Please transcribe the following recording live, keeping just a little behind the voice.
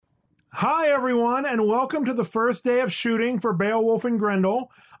Hi, everyone, and welcome to the first day of shooting for Beowulf and Grendel.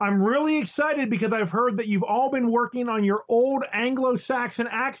 I'm really excited because I've heard that you've all been working on your old Anglo-Saxon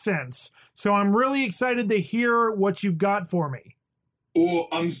accents, so I'm really excited to hear what you've got for me. Oh,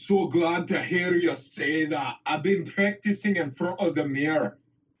 I'm so glad to hear you say that. I've been practicing in front of the mirror.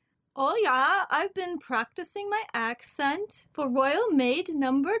 Oh yeah, I've been practicing my accent for Royal Maid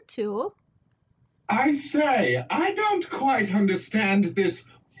number 2. I say, I don't quite understand this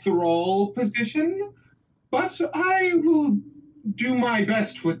thrall position, but I will do my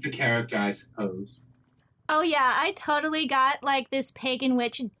best with the character, I suppose. Oh yeah, I totally got this pagan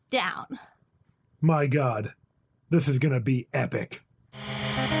witch down. My God, this is gonna be epic.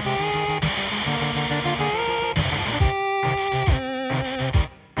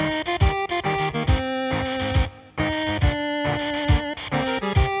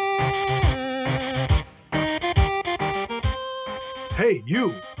 Hey,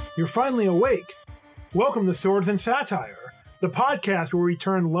 you're finally awake. Welcome to Swords and Satire, the podcast where we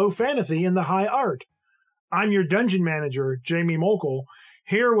turn low fantasy into high art. I'm your dungeon manager, Jamie Mokel,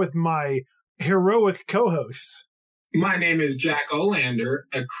 here with my heroic co-hosts. My name is Jack Olander,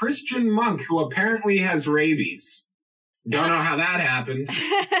 a Christian monk who apparently has rabies. Don't know how that happened.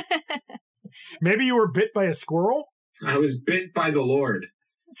 Maybe you were bit by a squirrel? I was bit by the Lord.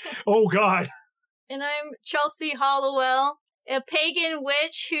 Oh, God. And I'm Chelsea Hollowell, a pagan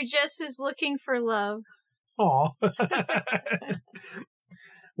witch who just is looking for love. Aw.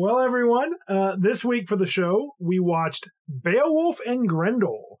 Well, everyone, this week for the show, we watched Beowulf and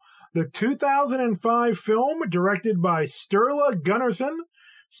Grendel, the 2005 film directed by Sturla Gunnarsson,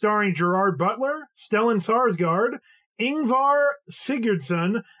 starring Gerard Butler, Stellan Skarsgård, Ingvar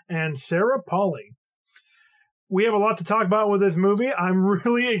Sigurdsson, and Sarah Polley. We have a lot to talk about with this movie. I'm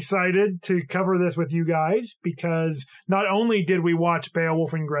really excited to cover this with you guys because not only did we watch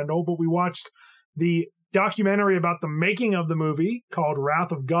Beowulf and Grendel, but we watched the documentary about the making of the movie called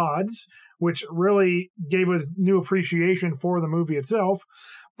Wrath of Gods, which really gave us new appreciation for the movie itself.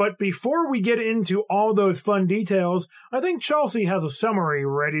 But before we get into all those fun details, I think Chelsea has a summary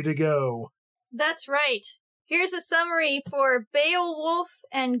ready to go. That's right. Here's a summary for Beowulf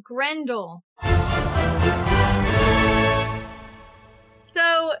and Grendel.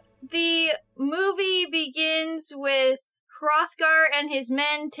 So, the movie begins with Hrothgar and his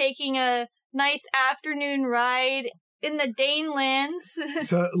men taking a nice afternoon ride in the Danelands.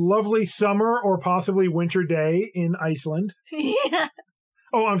 It's a lovely summer or possibly winter day in Iceland. Yeah.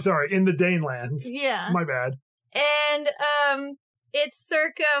 Oh, I'm sorry, in the Danelands. Yeah. My bad. And it's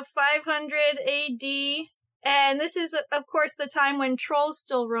circa 500 AD. And this is, of course, the time when trolls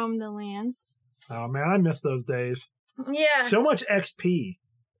still roam the lands. Oh, man, I miss those days. Yeah. So much XP.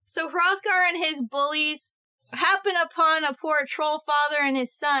 So Hrothgar and his bullies happen upon a poor troll father and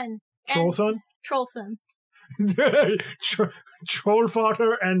his son. Troll son? Troll son. Troll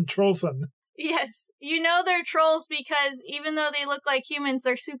father and troll son. Yes. You know they're trolls because even though they look like humans,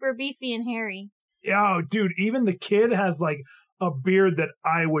 they're super beefy and hairy. Yeah, oh, dude, even the kid has like a beard that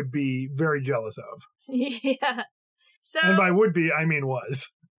I would be very jealous of. Yeah. So, and by would be, I mean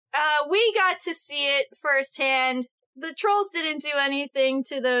was. We got to see it firsthand. The trolls didn't do anything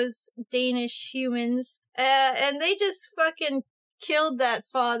to those Danish humans. And they just fucking killed that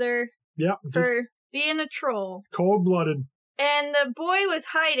father for being a troll. Cold-blooded. And the boy was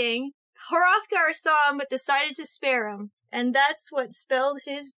hiding. Hrothgar saw him but decided to spare him. And that's what spelled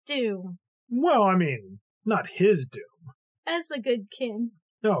his doom. Well, I mean, not his doom. As a good king.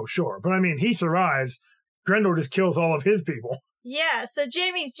 Oh, sure. But I mean, he survives. Grendel just kills all of his people. Yeah, so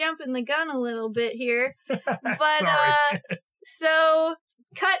Jamie's jumping the gun a little bit here. But, Sorry. So,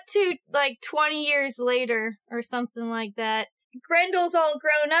 cut to 20 years later or something like that. Grendel's all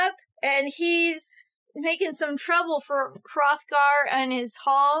grown up and he's making some trouble for Hrothgar and his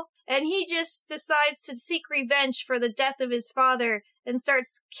hall. And he just decides to seek revenge for the death of his father and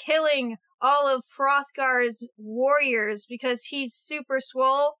starts killing all of Hrothgar's warriors because he's super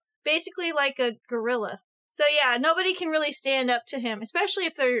swole. Basically like a gorilla. So yeah, nobody can really stand up to him, especially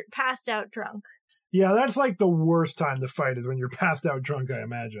if they're passed out drunk. Yeah, that's like the worst time to fight is when you're passed out drunk, I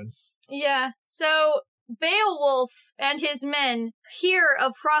imagine. Yeah, so Beowulf and his men hear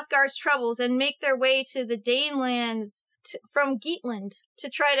of Hrothgar's troubles and make their way to the Danelands from Geatland to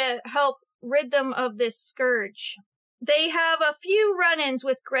try to help rid them of this scourge. They have a few run-ins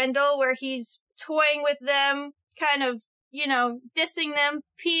with Grendel where he's toying with them, kind of, dissing them,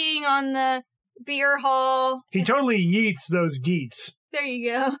 peeing on the beer hall. He totally yeets those geets. There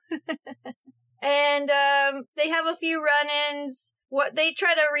you go. And they have a few run-ins. They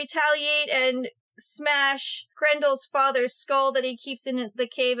try to retaliate and smash Grendel's father's skull that he keeps in the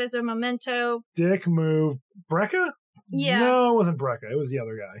cave as a memento. Dick move. Brecca? Yeah. No, it wasn't Brecca. It was the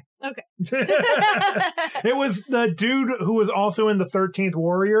other guy. Okay. It was the dude who was also in the 13th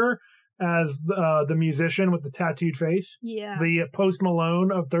Warrior as the musician with the tattooed face. Yeah. The Post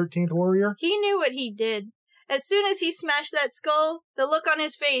Malone of 13th Warrior. He knew what he did. As soon as he smashed that skull, the look on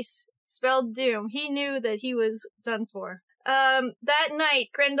his face spelled doom. He knew that he was done for. That night,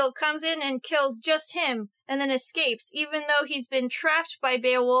 Grendel comes in and kills just him, and then escapes, even though he's been trapped by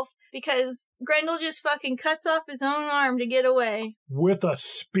Beowulf, because Grendel just fucking cuts off his own arm to get away. With a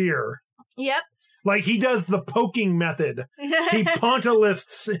spear. Yep. Like, he does the poking method. He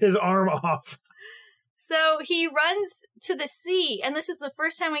pontalists his arm off. So he runs to the sea, and this is the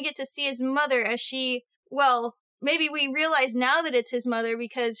first time we get to see his mother as she, well, maybe we realize now that it's his mother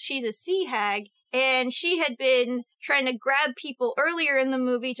because she's a sea hag, and she had been trying to grab people earlier in the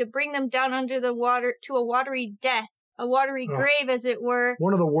movie to bring them down under the water to a watery death, a watery grave, as it were.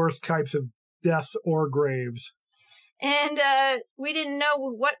 One of the worst types of deaths or graves. And we didn't know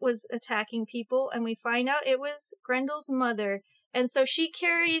what was attacking people, and we find out it was Grendel's mother. And so she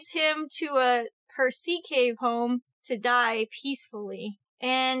carries him to her sea cave home to die peacefully.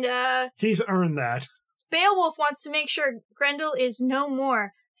 And he's earned that. Beowulf wants to make sure Grendel is no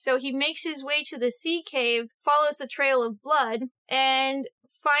more. So he makes his way to the sea cave, follows the trail of blood, and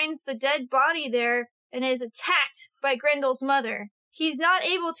finds the dead body there and is attacked by Grendel's mother. He's not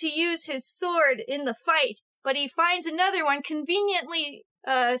able to use his sword in the fight, but he finds another one conveniently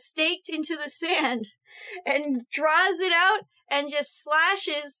staked into the sand and draws it out and just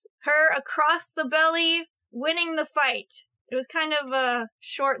slashes her across the belly, winning the fight. It was kind of a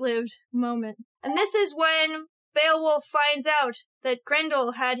short-lived moment. And this is when Beowulf finds out that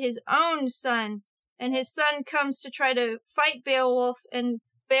Grendel had his own son, and his son comes to try to fight Beowulf, and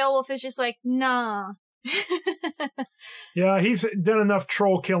Beowulf is just like, nah. Yeah, he's done enough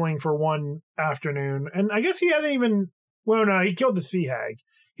troll killing for one afternoon. And I guess he hasn't even... Well, no, he killed the sea hag.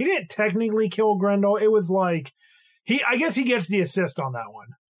 He didn't technically kill Grendel. It was like... I guess he gets the assist on that one.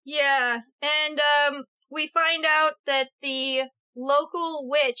 Yeah, and we find out that the local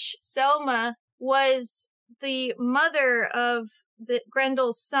witch, Selma, was the mother of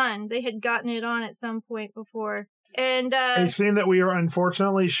Grendel's son. They had gotten it on at some point before. And a scene that we are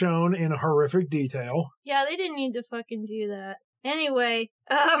unfortunately shown in horrific detail. Yeah, they didn't need to fucking do that. Anyway,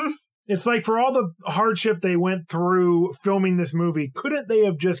 it's like, for all the hardship they went through filming this movie, couldn't they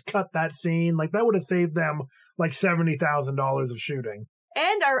have just cut that scene? Like, that would have saved them like $70,000 of shooting.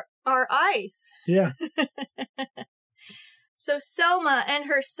 And our ice. Yeah. So Selma and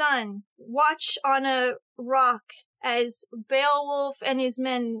her son watch on a rock as Beowulf and his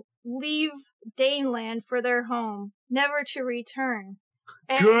men leave Daneland for their home, never to return.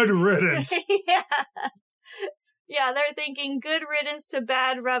 And good riddance. Yeah. Yeah, they're thinking good riddance to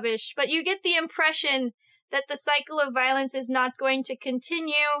bad rubbish. But you get the impression that the cycle of violence is not going to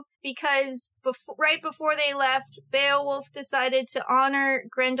continue because right before they left, Beowulf decided to honor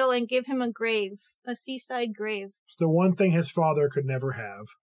Grendel and give him a grave, a seaside grave. It's the one thing his father could never have.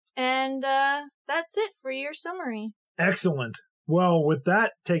 And that's it for your summary. Excellent. Well, with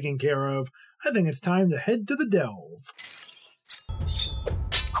that taken care of, I think it's time to head to the delve.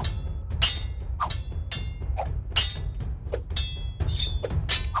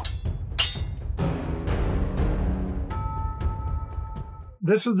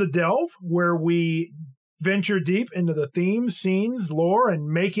 This is the delve, where we venture deep into the themes, scenes, lore, and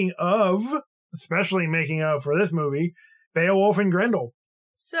making of, especially making of for this movie, Beowulf and Grendel.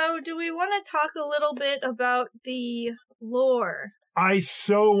 So, do we want to talk a little bit about the lore? I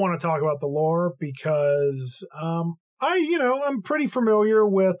so want to talk about the lore because I'm pretty familiar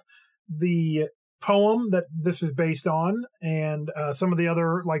with the poem that this is based on and some of the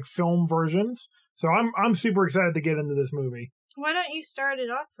other like film versions. So I'm super excited to get into this movie. Why don't you start it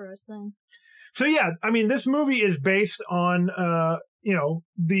off for us then? So yeah, I mean, this movie is based on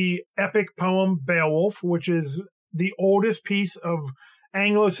the epic poem Beowulf, which is the oldest piece of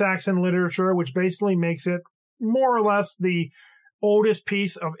Anglo-Saxon literature, which basically makes it more or less the oldest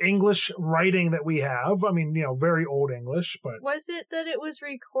piece of English writing that we have. I mean, very old English, but... Was it that it was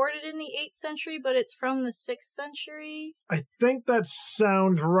recorded in the 8th century, but it's from the 6th century? I think that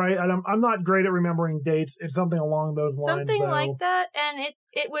sounds right. I'm not great at remembering dates. It's something along those lines, Something though. like that, and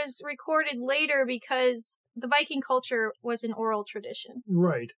it was recorded later because the Viking culture was an oral tradition.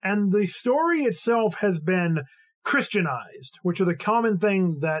 Right. And the story itself has been Christianized, which is a common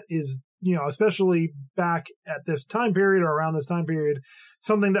thing that is, especially back at this time period or around this time period,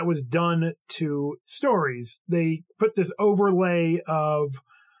 something that was done to stories. They put this overlay of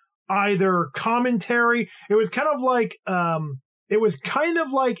either commentary. It was kind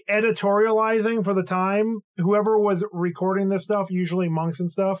of like editorializing for the time. Whoever was recording this stuff, usually monks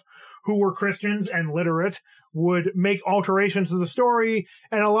and stuff, who were Christians and literate, would make alterations to the story.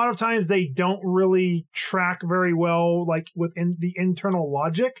 And a lot of times they don't really track very well, like within the internal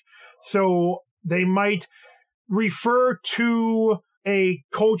logic. So they might refer to a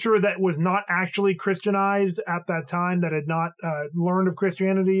culture that was not actually Christianized at that time, that had not learned of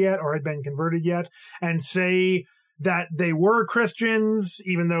Christianity yet or had been converted yet, and say that they were Christians,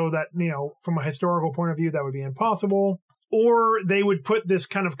 even though that, from a historical point of view, that would be impossible. Or they would put this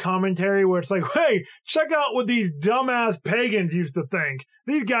kind of commentary where it's like, hey, check out what these dumbass pagans used to think.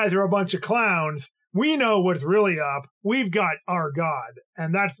 These guys are a bunch of clowns. We know what's really up. We've got our God.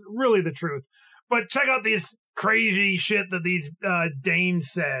 And that's really the truth. But check out this crazy shit that these Danes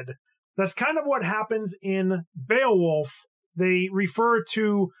said. That's kind of what happens in Beowulf. They refer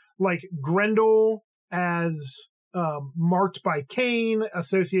to, like, Grendel as marked by Cain,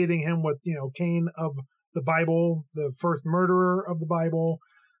 associating him with, Cain of the Bible, the first murderer of the Bible.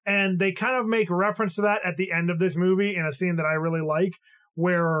 And they kind of make reference to that at the end of this movie in a scene that I really like,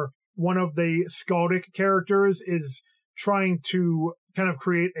 where one of the Skaldic characters is trying to kind of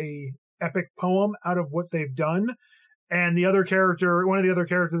create a epic poem out of what they've done. And one of the other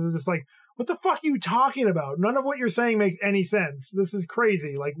characters is just like, what the fuck are you talking about? None of what you're saying makes any sense. This is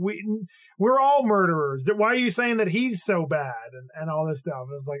crazy. Like, we're all murderers. Why are you saying that he's so bad? And all this stuff.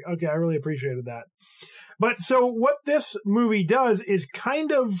 It's like, okay, I really appreciated that. But so what this movie does is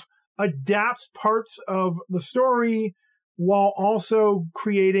kind of adapts parts of the story while also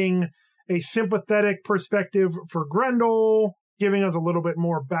creating a sympathetic perspective for Grendel, giving us a little bit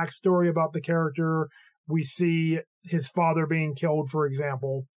more backstory about the character. We see his father being killed, for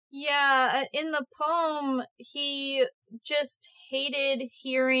example. Yeah, in the poem, he just hated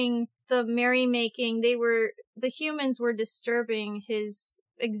hearing the merrymaking. The humans were disturbing his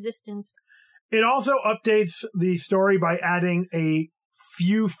existence. It also updates the story by adding a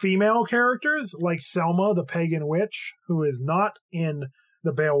few female characters, like Selma, the pagan witch, who is not in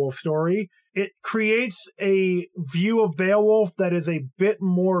the Beowulf story. It creates a view of Beowulf that is a bit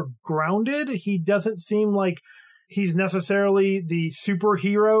more grounded. He doesn't seem like he's necessarily the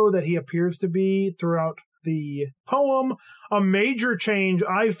superhero that he appears to be throughout the poem. A major change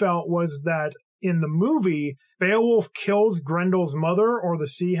I felt was that in the movie, Beowulf kills Grendel's mother, or the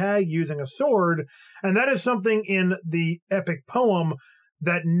sea hag, using a sword, and that is something in the epic poem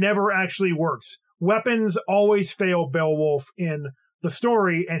that never actually works. Weapons always fail Beowulf in the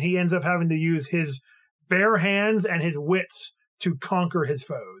story, and he ends up having to use his bare hands and his wits to conquer his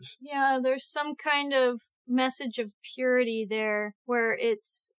foes. Yeah, there's some kind of message of purity there, where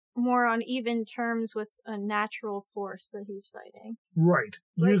it's more on even terms with a natural force that he's fighting. Right.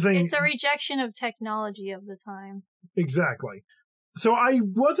 It's a rejection of technology of the time. Exactly. So I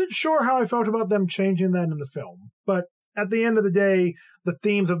wasn't sure how I felt about them changing that in the film, but at the end of the day, the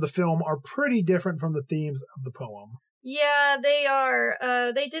themes of the film are pretty different from the themes of the poem. Yeah, they are.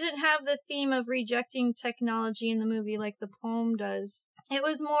 They didn't have the theme of rejecting technology in the movie like the poem does. It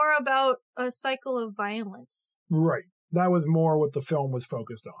was more about a cycle of violence. Right. That was more what the film was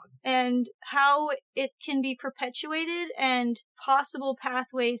focused on. And how it can be perpetuated and possible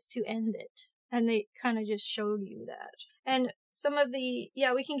pathways to end it. And they kind of just showed you that. And some of we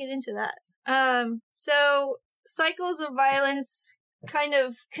can get into that. So cycles of violence kind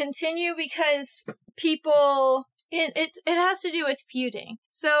of continue because people, it has to do with feuding.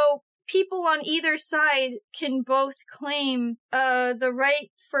 So people on either side can both claim the right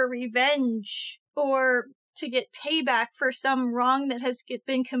for revenge or to get payback for some wrong that has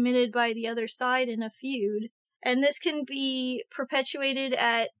been committed by the other side in a feud. And this can be perpetuated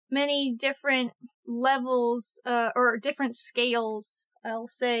at many different levels or different scales, I'll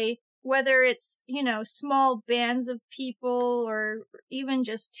say. Whether it's, small bands of people or even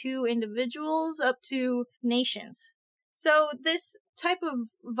just two individuals up to nations. So this type of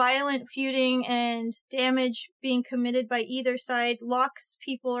violent feuding and damage being committed by either side locks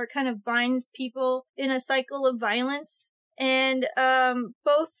people or kind of binds people in a cycle of violence. And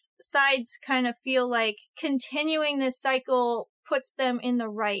both sides kind of feel like continuing this cycle puts them in the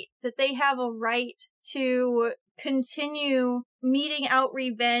right, that they have a right to continue meting out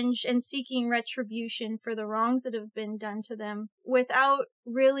revenge and seeking retribution for the wrongs that have been done to them without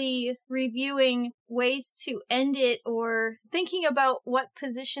really reviewing ways to end it or thinking about what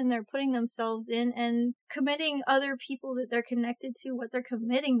position they're putting themselves in and committing other people that they're connected to what they're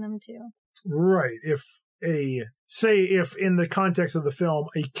committing them to. Right. If in the context of the film,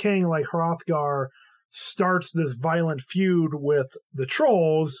 a king like Hrothgar starts this violent feud with the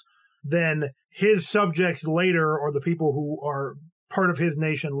trolls, then his subjects later, or the people who are part of his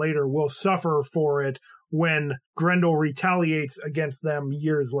nation later, will suffer for it when Grendel retaliates against them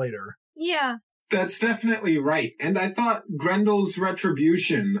years later. Yeah. That's definitely right. And I thought Grendel's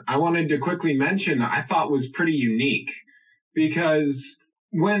retribution, I wanted to quickly mention, I thought was pretty unique. Because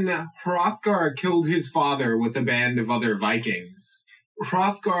when Hrothgar killed his father with a band of other Vikings,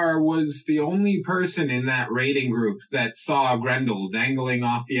 Hrothgar was the only person in that raiding group that saw Grendel dangling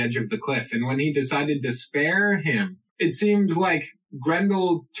off the edge of the cliff. And when he decided to spare him, it seemed like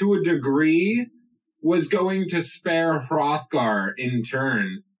Grendel, to a degree, was going to spare Hrothgar in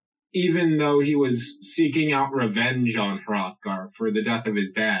turn, even though he was seeking out revenge on Hrothgar for the death of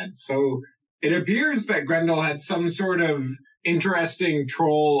his dad. So it appears that Grendel had some sort of interesting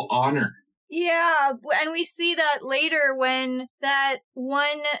troll honor. Yeah, and we see that later when that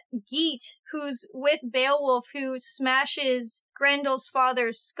one Geat who's with Beowulf, who smashes Grendel's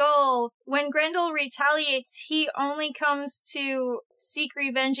father's skull, when Grendel retaliates, he only comes to seek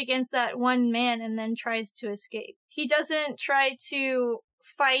revenge against that one man and then tries to escape. He doesn't try to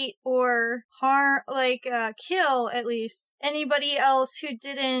fight or harm, kill, at least, anybody else who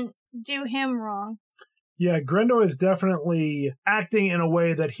didn't do him wrong. Yeah, Grendel is definitely acting in a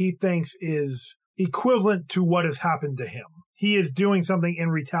way that he thinks is equivalent to what has happened to him. He is doing something in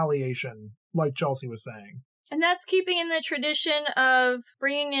retaliation, like Chelsea was saying. And that's keeping in the tradition of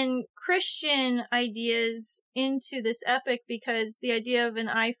bringing in Christian ideas into this epic, because the idea of an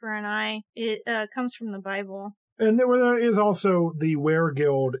eye for an eye, it comes from the Bible. And there is also the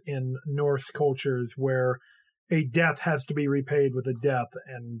Wergild in Norse cultures where a death has to be repaid with a death,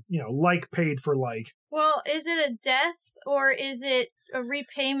 and, like paid for like. Well, is it a death or is it a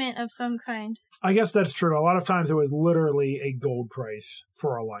repayment of some kind? I guess that's true. A lot of times it was literally a gold price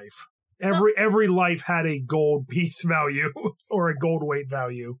for a life. Every life had a gold piece value or a gold weight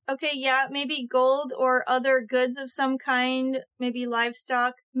value. Okay, yeah, maybe gold or other goods of some kind, maybe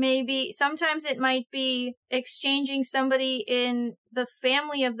livestock, maybe sometimes it might be exchanging somebody in the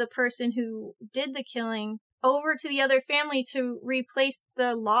family of the person who did the killing over to the other family to replace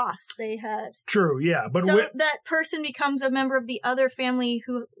the loss they had. True, yeah. But so that person becomes a member of the other family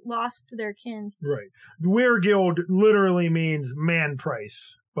who lost their kin. Right. Wergild literally means man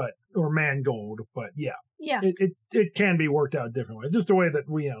price, or man gold, but yeah. Yeah. It can be worked out differently. It's just the way that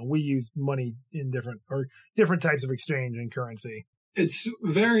we use money in different types of exchange and currency. It's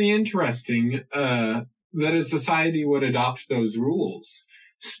very interesting that a society would adopt those rules.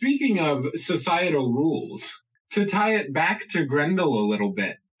 Speaking of societal rules, to tie it back to Grendel a little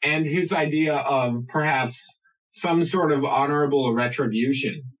bit, and his idea of perhaps some sort of honorable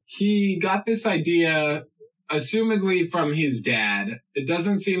retribution, he got this idea, assumedly from his dad. It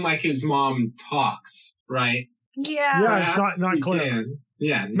doesn't seem like his mom talks, right? Yeah. Yeah, it's not clear.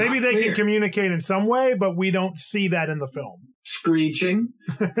 Yeah, maybe they can communicate in some way, but we don't see that in the film. Screeching.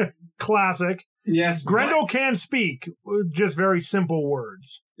 Classic. Yes. Grendel can speak, just very simple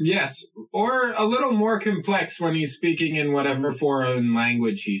words. Yes, or a little more complex when he's speaking in whatever foreign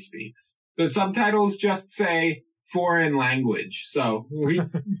language he speaks. The subtitles just say foreign language, so we,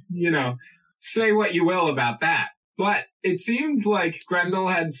 say what you will about that. But it seemed like Grendel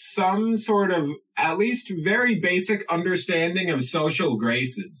had some sort of, at least very basic understanding of social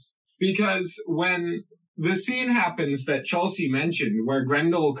graces. Because when the scene happens that Chelsea mentioned, where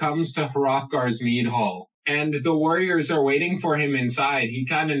Grendel comes to Hrothgar's mead hall, and the warriors are waiting for him inside, he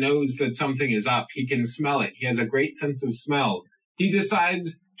kind of knows that something is up. He can smell it. He has a great sense of smell. He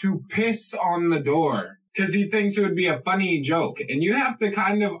decides to piss on the door, because he thinks it would be a funny joke. And you have to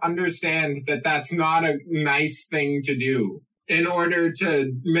kind of understand that that's not a nice thing to do in order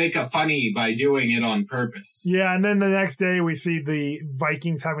to make a funny by doing it on purpose. Yeah, and then the next day we see the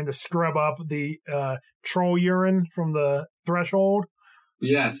Vikings having to scrub up the troll urine from the threshold.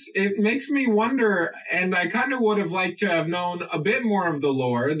 Yes, it makes me wonder, and I kind of would have liked to have known a bit more of the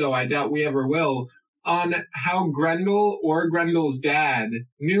lore, though I doubt we ever will, on how Grendel or Grendel's dad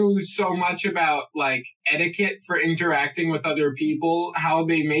knew so much about, etiquette for interacting with other people, how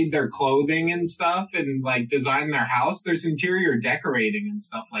they made their clothing and stuff, and, designed their house. There's interior decorating and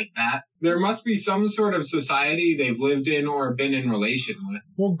stuff like that. There must be some sort of society they've lived in or been in relation with.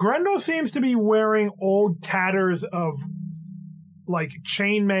 Well, Grendel seems to be wearing old tatters of,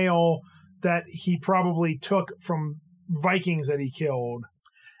 chainmail that he probably took from Vikings that he killed,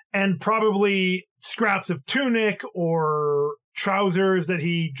 and probably scraps of tunic or trousers that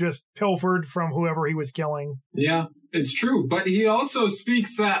he just pilfered from whoever he was killing. Yeah, it's true. But he also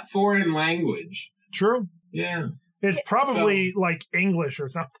speaks that foreign language. True. Yeah. It's probably English or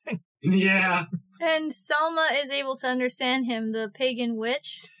something. Yeah. And Selma is able to understand him, the pagan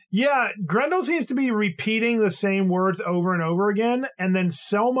witch. Yeah, Grendel seems to be repeating the same words over and over again, and then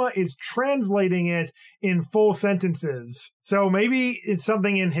Selma is translating it in full sentences. So maybe it's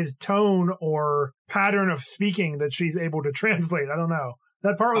something in his tone or pattern of speaking that she's able to translate. I don't know.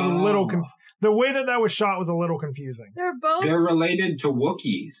 That part was a little the way that was shot was a little confusing. They're related to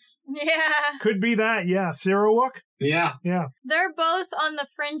Wookiees. Yeah. Could be that, yeah. Cyrilwook? Yeah. Yeah. They're both on the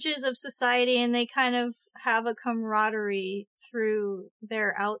fringes of society, and they kind of have a camaraderie through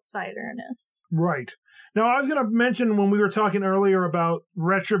their outsiderness. Right. Now, I was going to mention when we were talking earlier about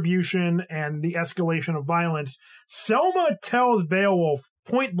retribution and the escalation of violence, Selma tells Beowulf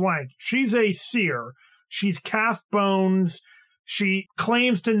point blank, she's a seer. She's cast bones. She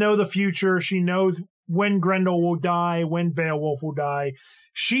claims to know the future. She knows when Grendel will die, when Beowulf will die.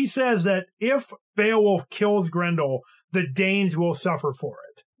 She says that if Beowulf kills Grendel, the Danes will suffer for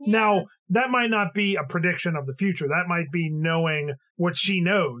it. Yeah. Now, that might not be a prediction of the future. That might be knowing what she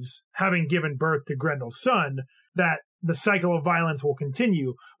knows, having given birth to Grendel's son, that the cycle of violence will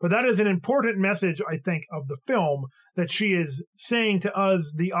continue. But that is an important message, I think, of the film, that she is saying to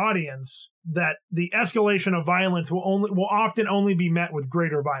us, the audience, that the escalation of violence will often only be met with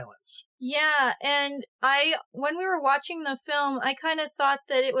greater violence. Yeah, and when we were watching the film, I kind of thought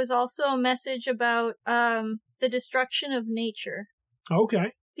that it was also a message about the destruction of nature.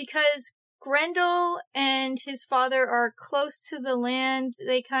 Okay. Because Grendel and his father are close to the land.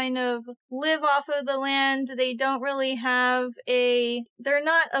 They kind of live off of the land. They don't really they're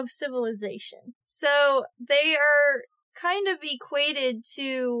not of civilization. So they are kind of equated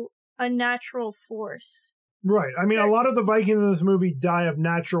to a natural force. Right. I mean, a lot of the Vikings in this movie die of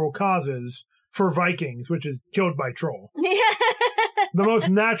natural causes for Vikings, which is killed by troll. Yeah. The most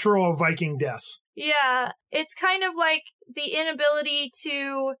natural of Viking deaths. Yeah. It's kind of like the inability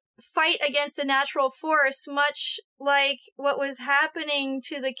to fight against a natural force, much like what was happening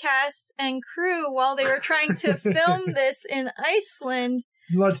to the cast and crew while they were trying to film this in Iceland.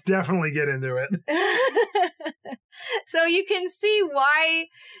 Let's definitely get into it. So you can see why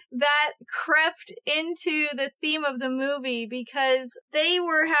that crept into the theme of the movie, because they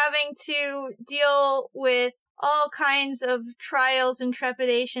were having to deal with all kinds of trials and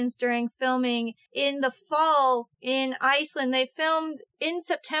trepidations during filming. In the fall in Iceland, they filmed in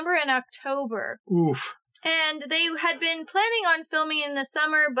September and October. Oof. And they had been planning on filming in the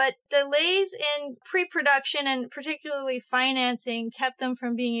summer, but delays in pre-production and particularly financing kept them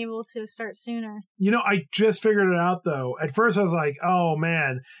from being able to start sooner. You know, I just figured it out, though. At first I was like, oh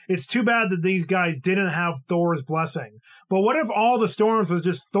man, it's too bad that these guys didn't have Thor's blessing. But what if all the storms was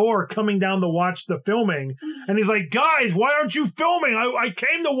just Thor coming down to watch the filming? And he's like, guys, why aren't you filming? I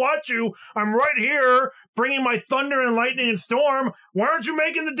came to watch you. I'm right here bringing my thunder and lightning and storm. Why aren't you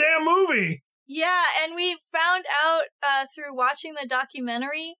making the damn movie? Yeah, and we found out through watching the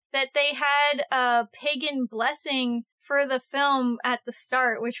documentary that they had a pagan blessing for the film at the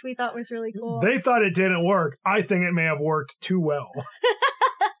start, which we thought was really cool. They thought it didn't work. I think it may have worked too well.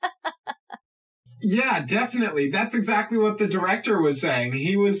 Yeah, definitely. That's exactly what the director was saying.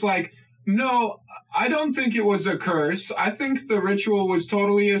 He was like, no, I don't think it was a curse. I think the ritual was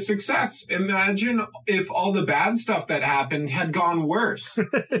totally a success. Imagine if all the bad stuff that happened had gone worse.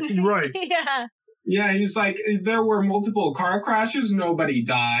 Right. Yeah. Yeah, he's like, there were multiple car crashes, nobody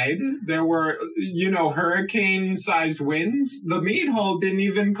died. There were, hurricane-sized winds. The meat hall didn't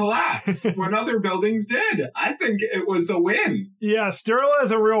even collapse when other buildings did. I think it was a win. Yeah, Sturla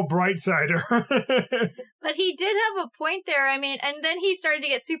is a real bright sider. But he did have a point there. I mean, and then he started to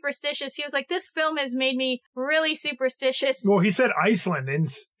get superstitious. He was like, this film has made me really superstitious. Well, he said Iceland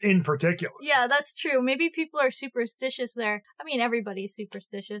in particular. Yeah, that's true. Maybe people are superstitious there. I mean, everybody's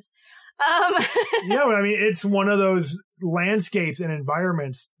superstitious. Yeah, but I mean, it's one of those landscapes and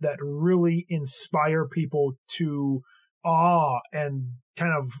environments that really inspire people to awe and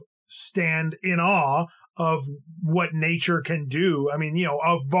kind of stand in awe of what nature can do. I mean,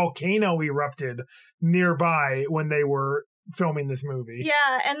 a volcano erupted nearby when they were filming this movie.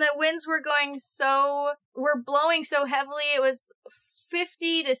 Yeah, and the winds were blowing so heavily. It was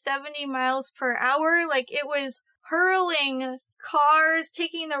 50 to 70 miles per hour. Like, it was hurling cars,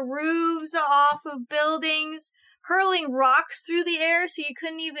 taking the roofs off of buildings, hurling rocks through the air so you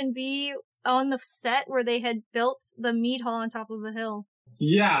couldn't even be on the set where they had built the meat hall on top of a hill.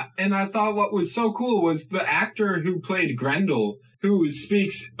 Yeah, and I thought what was so cool was the actor who played Grendel, who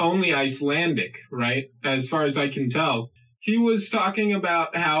speaks only Icelandic, right? As far as I can tell. He was talking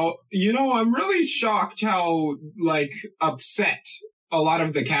about how, I'm really shocked how, upset a lot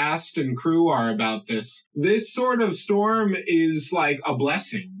of the cast and crew are about this. This sort of storm is like a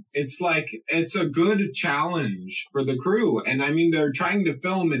blessing. It's like, it's a good challenge for the crew. And I mean, they're trying to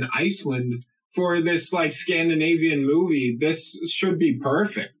film in Iceland for this like Scandinavian movie. This should be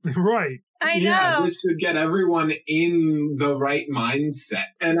perfect. Right. I know. Yeah, this should get everyone in the right mindset.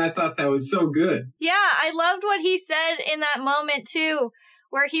 And I thought that was so good. Yeah, I loved what he said in that moment too,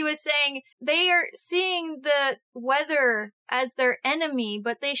 where he was saying they are seeing the weather as their enemy,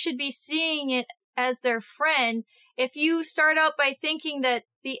 but they should be seeing it as their friend. If you start out by thinking that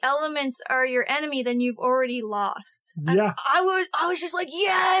the elements are your enemy, then you've already lost. Yeah. And I was just like,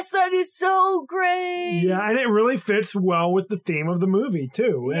 yes, that is so great. Yeah, and it really fits well with the theme of the movie,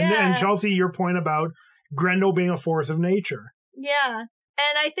 too. And Chelsea, your point about Grendel being a force of nature. Yeah.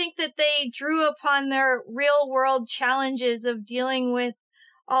 And I think that they drew upon their real world challenges of dealing with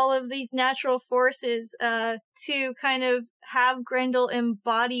all of these natural forces to kind of have Grendel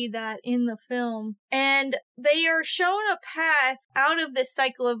embody that in the film. And they are shown a path out of this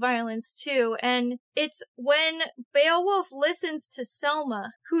cycle of violence too. And it's when Beowulf listens to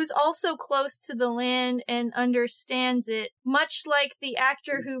Selma, who's also close to the land and understands it, much like the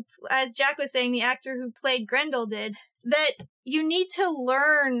actor who, as Jack was saying, the actor who played Grendel did, that you need to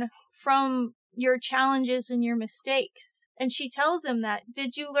learn from your challenges and your mistakes. And she tells him that,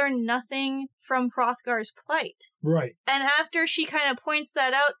 did you learn nothing from Hrothgar's plight? Right. And after she kind of points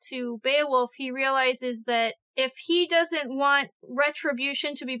that out to Beowulf, he realizes that if he doesn't want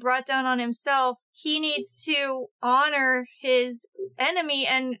retribution to be brought down on himself, he needs to honor his enemy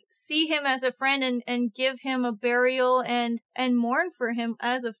and see him as a friend and give him a burial and mourn for him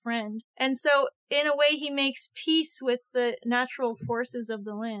as a friend. And so, in a way, he makes peace with the natural forces of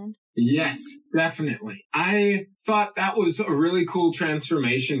the land. Yes, definitely. I thought that was a really cool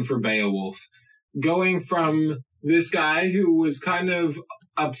transformation for Beowulf. Going from this guy who was kind of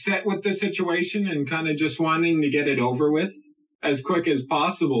upset with the situation and kind of just wanting to get it over with as quick as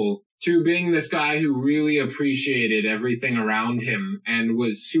possible, to being this guy who really appreciated everything around him and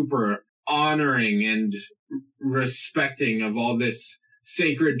was super honoring and respecting of all this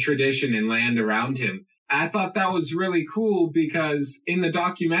sacred tradition and land around him. I thought that was really cool because in the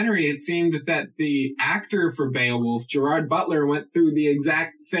documentary, it seemed that the actor for Beowulf, Gerard Butler, went through the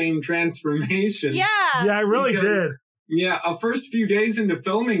exact same transformation. Yeah. Yeah, I really did. Yeah, first few days into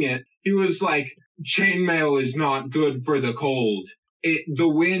filming it, he was like, chainmail is not good for the cold. The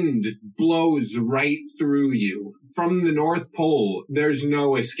wind blows right through you. From the North Pole, there's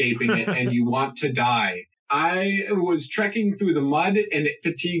no escaping it, and you want to die. I was trekking through the mud, and it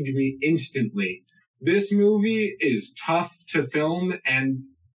fatigued me instantly. This movie is tough to film, and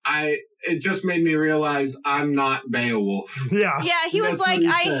it just made me realize I'm not Beowulf. Yeah. Yeah, he was like,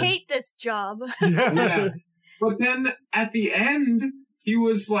 I hate this job. Yeah. But then at the end, he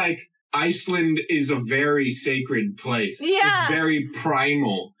was like, Iceland is a very sacred place. Yeah. It's very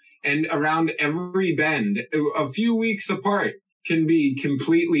primal. And around every bend, a few weeks apart, can be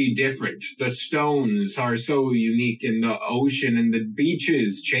completely different. The stones are so unique, and the ocean and the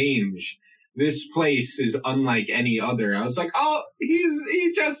beaches change. This place is unlike any other. I was like, oh,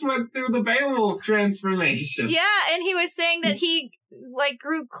 he just went through the Beowulf transformation. Yeah, and he was saying that he like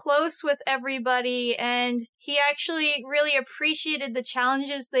grew close with everybody, and he actually really appreciated the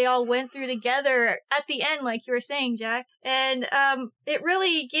challenges they all went through together at the end, like you were saying, Jack. And it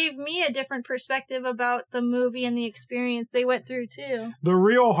really gave me a different perspective about the movie and the experience they went through too. The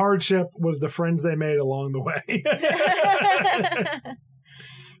real hardship was the friends they made along the way.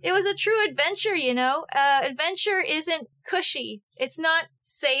 It was a true adventure, you know? Adventure isn't cushy. It's not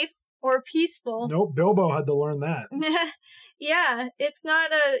safe or peaceful. Nope, Bilbo had to learn that. Yeah, it's not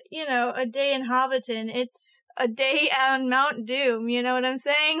a day in Hobbiton. It's a day on Mount Doom, you know what I'm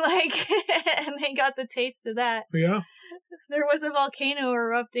saying? Like, and they got the taste of that. Yeah. There was a volcano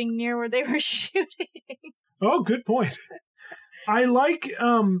erupting near where they were shooting. Oh, good point. I like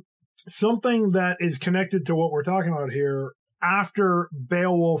something that is connected to what we're talking about here. After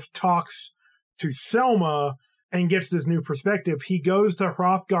Beowulf talks to Selma and gets this new perspective, he goes to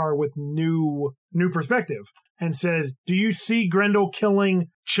Hrothgar with new perspective and says, do you see Grendel killing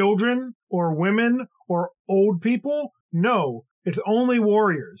children or women or old people? No, it's only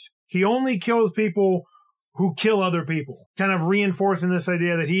warriors. He only kills people who kill other people, kind of reinforcing this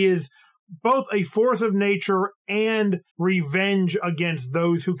idea that he is both a force of nature and revenge against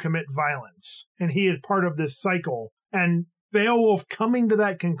those who commit violence. And he is part of this cycle. And Beowulf coming to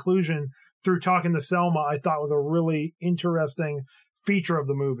that conclusion through talking to Selma, I thought was a really interesting feature of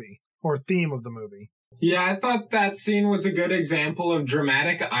the movie, or theme of the movie. Yeah, I thought that scene was a good example of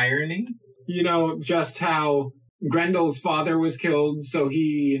dramatic irony. You know, just how Grendel's father was killed, so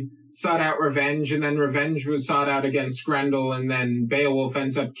he sought out revenge, and then revenge was sought out against Grendel, and then Beowulf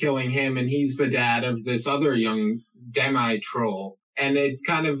ends up killing him, and he's the dad of this other young demi-troll. And it's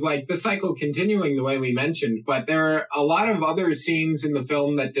kind of like the cycle continuing the way we mentioned, but there are a lot of other scenes in the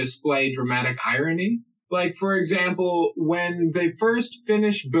film that display dramatic irony. Like, for example, when they first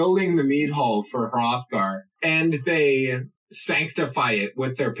finish building the mead hall for Hrothgar, and they sanctify it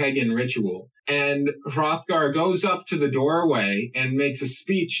with their pagan ritual, and Hrothgar goes up to the doorway and makes a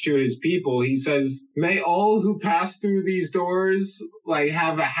speech to his people. He says, "May all who pass through these doors,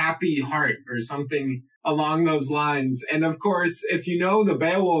 have a happy heart," or something along those lines. And of course, if you know the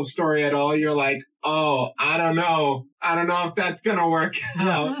Beowulf story at all, you're like, oh, I don't know if that's gonna work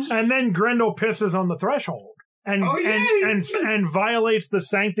out. And then Grendel pisses on the threshold and violates the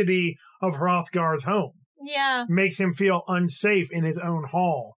sanctity of Hrothgar's home. Yeah. Makes him feel unsafe in his own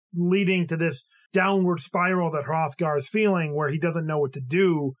hall, leading to this downward spiral that Hrothgar is feeling, where he doesn't know what to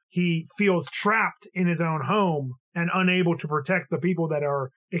do. He feels trapped in his own home and unable to protect the people that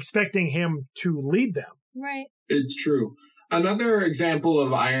are expecting him to lead them. Right. It's true. Another example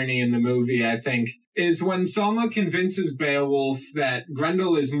of irony in the movie, I think, is when Selma convinces Beowulf that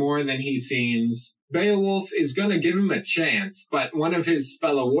Grendel is more than he seems. Beowulf is going to give him a chance, but one of his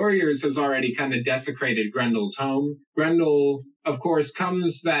fellow warriors has already kind of desecrated Grendel's home. Grendel, of course,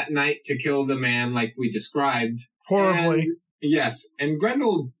 comes that night to kill the man like we described. Horribly. And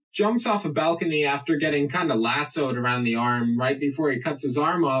Grendel jumps off a balcony after getting kind of lassoed around the arm right before he cuts his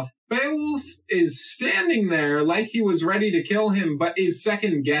arm off. Beowulf is standing there like he was ready to kill him, but is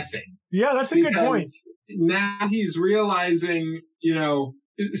second guessing. Yeah, that's a good point. Now he's realizing,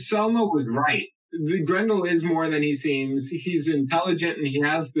 Selma was right. Grendel is more than he seems. He's intelligent and he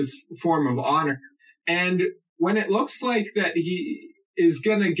has this form of honor. And when it looks like that he is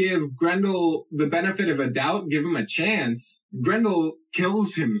going to give Grendel the benefit of a doubt, give him a chance, Grendel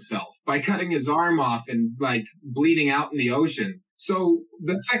kills himself by cutting his arm off and bleeding out in the ocean. So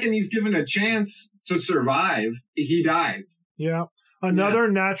the second he's given a chance to survive, he dies. Yeah. Another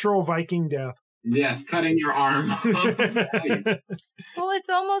natural Viking death. Yes, cutting your arm off. Well, it's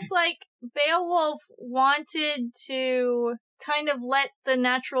almost like Beowulf wanted to kind of let the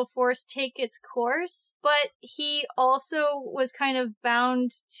natural force take its course, but he also was kind of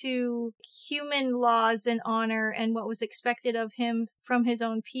bound to human laws and honor and what was expected of him from his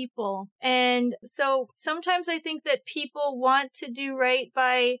own people. And so sometimes I think that people want to do right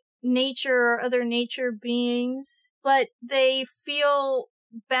by nature or other nature beings, but they feel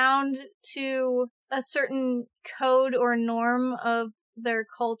bound to a certain code or norm of their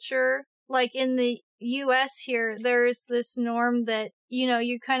culture. Like in the US here, there's this norm that,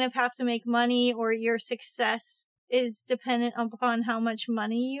 you kind of have to make money or your success is dependent upon how much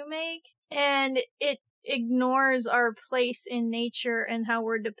money you make. And it ignores our place in nature and how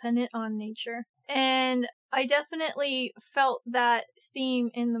we're dependent on nature. And I definitely felt that theme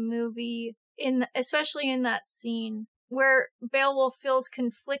in the movie, especially in that scene where Beowulf feels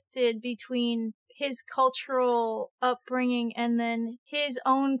conflicted between his cultural upbringing and then his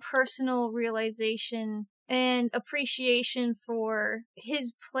own personal realization and appreciation for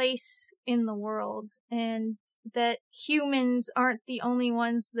his place in the world, and that humans aren't the only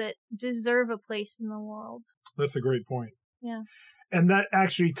ones that deserve a place in the world. That's a great point. Yeah. And that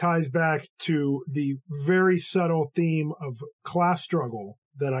actually ties back to the very subtle theme of class struggle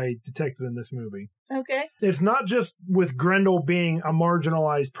that I detected in this movie. Okay. It's not just with Grendel being a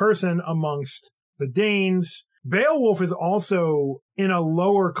marginalized person amongst the Danes. Beowulf is also in a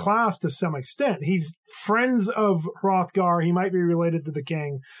lower class to some extent. He's friends of Hrothgar. He might be related to the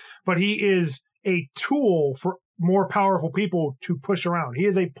king, but he is a tool for more powerful people to push around. He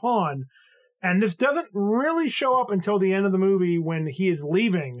is a pawn. And this doesn't really show up until the end of the movie when he is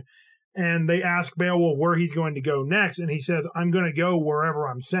leaving and they ask Beowulf where he's going to go next. And he says, I'm going to go wherever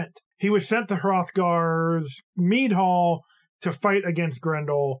I'm sent. He was sent to Hrothgar's mead hall to fight against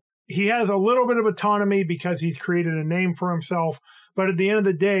Grendel. He has a little bit of autonomy because he's created a name for himself. But at the end of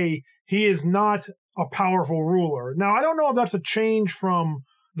the day, he is not a powerful ruler. Now, I don't know if that's a change from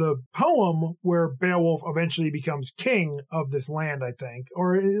the poem where Beowulf eventually becomes king of this land, I think.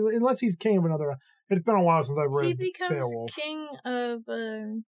 Or unless he's king of another. It's been a while since I've read He becomes Beowulf. king of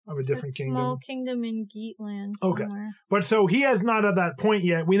a different kingdom. Small kingdom in Geatland somewhere. Okay. But so he has not at that point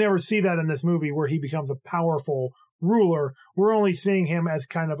yet. We never see that in this movie where he becomes a powerful ruler. We're only seeing him as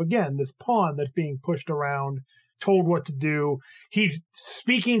kind of, again, this pawn that's being pushed around, told what to do. He's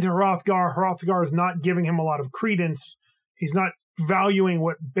speaking to Hrothgar. Hrothgar is not giving him a lot of credence. He's not valuing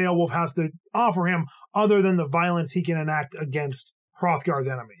what Beowulf has to offer him other than the violence he can enact against Hrothgar's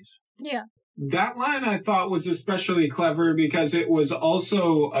enemies. Yeah. That line I thought was especially clever because it was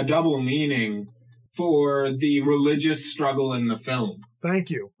also a double meaning for the religious struggle in the film.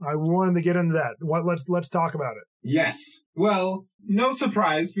 Thank you. I wanted to get into that. Let's talk about it. Yes. Well, no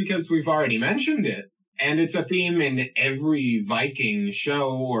surprise because we've already mentioned it. And it's a theme in every Viking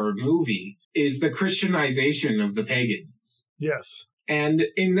show or movie, is the Christianization of the pagans. Yes. And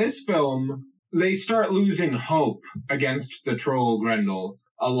in this film, they start losing hope against the troll Grendel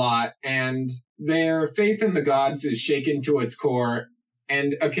a lot, and their faith in the gods is shaken to its core,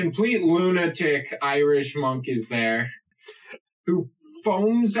 and a complete lunatic Irish monk is there who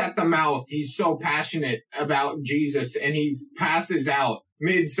foams at the mouth. He's so passionate about Jesus, and he passes out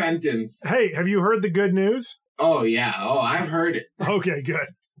mid-sentence. Hey, have you heard the good news? Oh, yeah. Oh, I've heard it. Okay, good.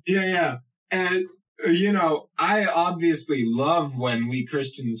 Yeah. And, you know, I obviously love when we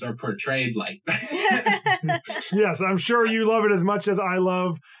Christians are portrayed like that. Yes, I'm sure you love it as much as I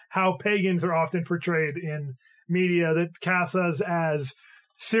love how pagans are often portrayed in media that casts us as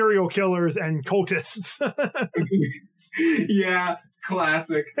serial killers and cultists. Yeah,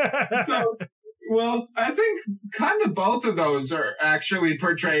 classic. So, well, I think kind of both of those are actually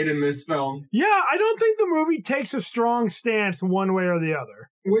portrayed in this film. Yeah, I don't think the movie takes a strong stance one way or the other.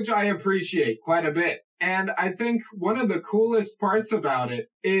 Which I appreciate quite a bit. And I think one of the coolest parts about it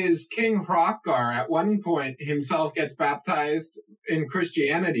is King Hrothgar at one point himself gets baptized in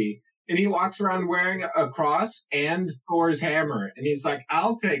Christianity. And he walks around wearing a cross and Thor's hammer. And he's like,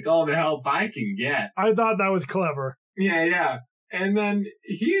 I'll take all the help I can get. I thought that was clever. Yeah. And then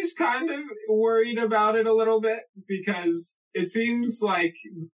he's kind of worried about it a little bit because it seems like,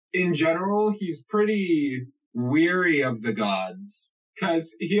 in general, he's pretty weary of the gods.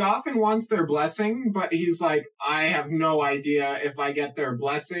 Because he often wants their blessing, but he's like, I have no idea if I get their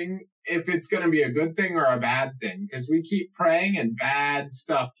blessing, if it's going to be a good thing or a bad thing. Because we keep praying and bad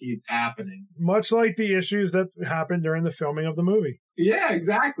stuff keeps happening. Much like the issues that happened during the filming of the movie. Yeah,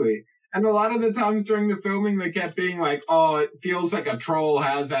 exactly. And a lot of the times during the filming, they kept being like, oh, it feels like a troll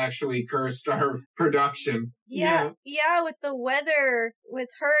has actually cursed our production. Yeah, with the weather, with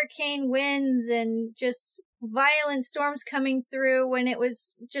hurricane winds and just violent storms coming through when it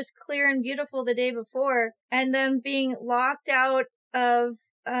was just clear and beautiful the day before, and them being locked out of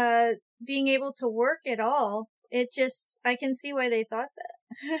being able to work at all. I can see why they thought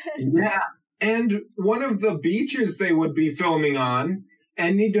that. Yeah. And one of the beaches they would be filming on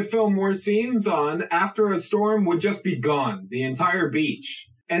and need to film more scenes on after a storm would just be gone, the entire beach.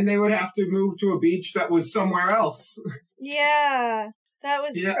 And they would have to move to a beach that was somewhere else. Yeah, that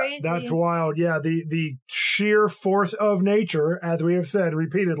was crazy. That's wild. Yeah, the sheer force of nature, as we have said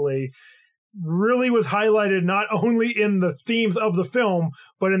repeatedly, really was highlighted not only in the themes of the film,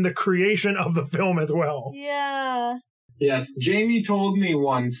 but in the creation of the film as well. Yeah. Yes, Jamie told me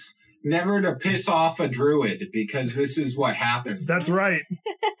once never to piss off a druid because this is what happened. That's right.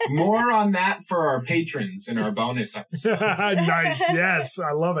 More on that for our patrons in our bonus episode. Nice. Yes,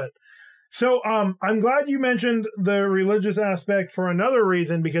 I love it. So I'm glad you mentioned the religious aspect for another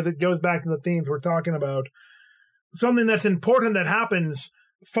reason, because it goes back to the themes we're talking about. Something that's important that happens,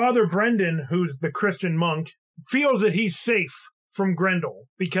 Father Brendan, who's the Christian monk, feels that he's safe from Grendel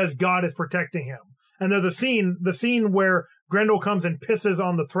because God is protecting him. And there's the scene where Grendel comes and pisses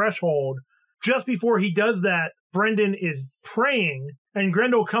on the threshold. Just before he does that, Brendan is praying, and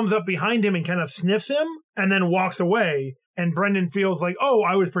Grendel comes up behind him and kind of sniffs him and then walks away. And Brendan feels like, oh,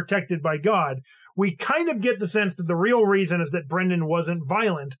 I was protected by God. We kind of get the sense that the real reason is that Brendan wasn't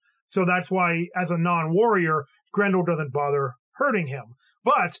violent. So that's why, as a non-warrior, Grendel doesn't bother hurting him.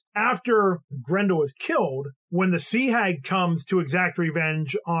 But after Grendel is killed, when the Sea Hag comes to exact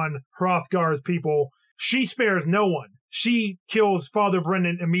revenge on Hrothgar's people, she spares no one. She kills Father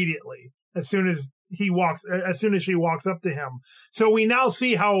Brendan immediately as soon as she walks up to him. So we now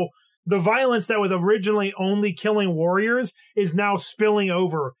see how the violence that was originally only killing warriors is now spilling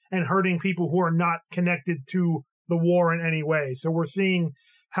over and hurting people who are not connected to the war in any way. So we're seeing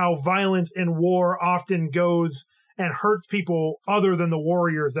how violence in war often goes and hurts people other than the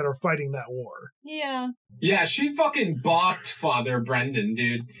warriors that are fighting that war. Yeah. Yeah, she fucking balked Father Brendan,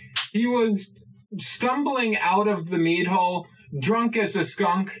 dude. He was stumbling out of the mead hall, drunk as a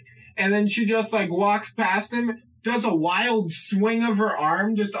skunk, and then she just, walks past him, does a wild swing of her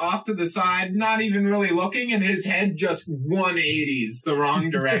arm just off to the side, not even really looking, and his head just 180s the wrong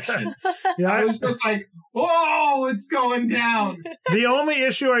direction. Yeah, I was just like, whoa, it's going down. The only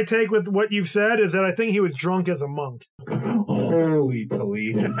issue I take with what you've said is that I think he was drunk as a monk. Holy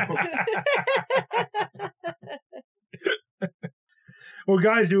Toledo. Well,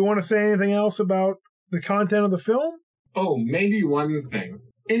 guys, do we want to say anything else about the content of the film? Oh, maybe one thing.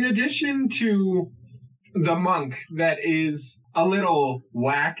 in addition to the monk that is a little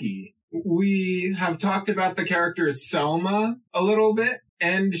wacky, we have talked about the character Selma a little bit,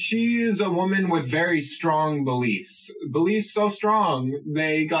 and she is a woman with very strong beliefs. Beliefs so strong,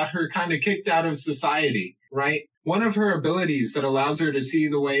 they got her kind of kicked out of society, right? One of her abilities that allows her to see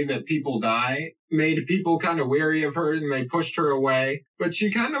the way that people die made people kind of weary of her, and they pushed her away. But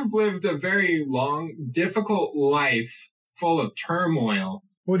she kind of lived a very long, difficult life full of turmoil.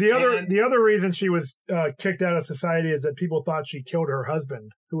 Well, the other reason she was kicked out of society is that people thought she killed her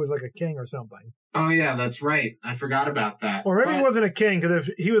husband, who was like a king or something. Oh, yeah, that's right. I forgot about that. Or maybe he wasn't a king, because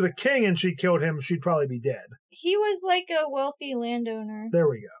if he was a king and she killed him, she'd probably be dead. He was like a wealthy landowner. There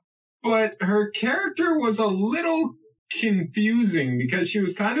we go. But her character was a little confusing because she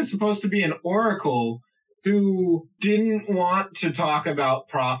was kind of supposed to be an oracle who didn't want to talk about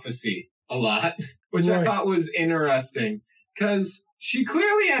prophecy a lot, which I thought was interesting because she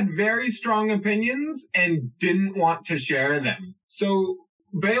clearly had very strong opinions and didn't want to share them. So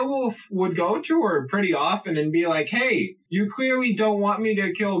Beowulf would go to her pretty often and be like, hey, you clearly don't want me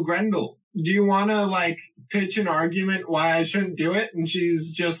to kill Grendel. Do you want to, pitch an argument why I shouldn't do it? And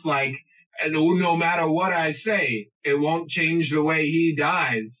she's just like, no matter what I say, it won't change the way he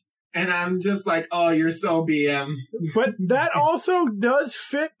dies. And I'm just like, oh, you're so BM. But that also does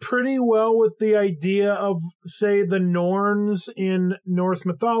fit pretty well with the idea of, say, the Norns in Norse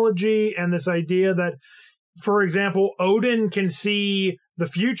mythology, and this idea that, for example, Odin can see the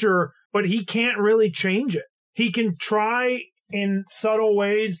future, but he can't really change it. He can try in subtle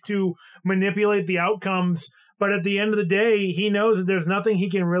ways to manipulate the outcomes, but at the end of the day, he knows that there's nothing he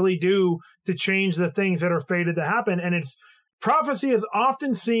can really do to change the things that are fated to happen. And prophecy is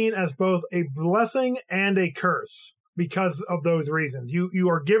often seen as both a blessing and a curse because of those reasons. You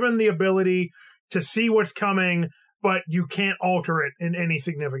are given the ability to see what's coming, but you can't alter it in any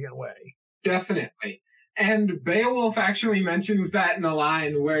significant way. Definitely. And Beowulf actually mentions that in a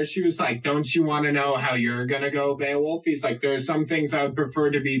line where she was like, don't you want to know how you're going to go, Beowulf? He's like, there's some things I would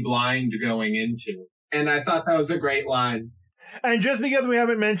prefer to be blind going into. And I thought that was a great line. And just because we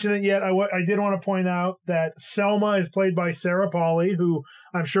haven't mentioned it yet, I did want to point out that Selma is played by Sarah Polley, who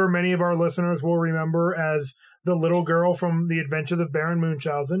I'm sure many of our listeners will remember as the little girl from The Adventures of Baron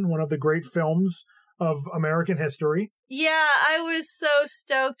Munchausen, one of the great films of American history. Yeah, I was so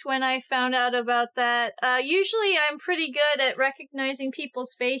stoked when I found out about that. Usually I'm pretty good at recognizing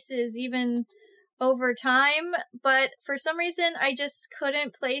people's faces, even over time, but for some reason I just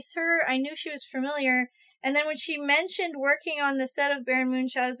couldn't place her. I knew she was familiar. And then when she mentioned working on the set of Baron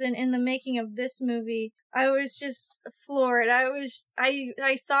Munchausen in the making of this movie, I was just floored.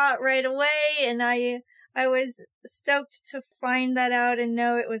 I saw it right away, and I was stoked to find that out and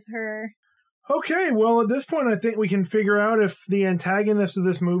know it was her. Okay, well, at this point, I think we can figure out if the antagonist of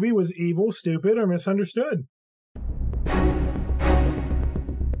this movie was evil, stupid, or misunderstood.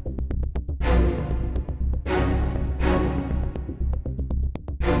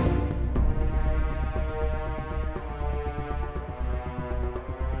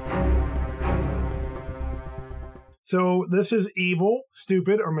 So this is evil,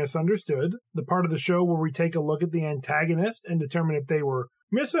 stupid, or misunderstood, the part of the show where we take a look at the antagonist and determine if they were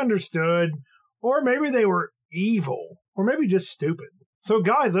misunderstood, or maybe they were evil, or maybe just stupid. So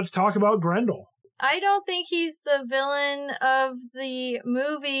guys, let's talk about Grendel. I don't think he's the villain of the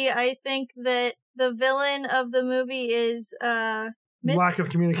movie. I think that the villain of the movie is lack of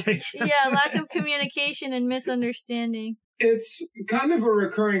communication. Yeah, lack of communication and misunderstanding. It's kind of a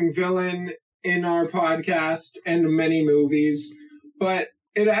recurring villain in our podcast and many movies, but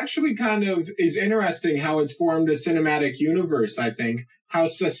it actually kind of is interesting how it's formed a cinematic universe, I think. How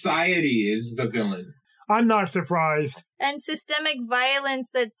society is the villain. I'm not surprised. And systemic violence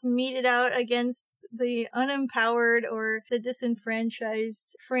that's meted out against the unempowered or the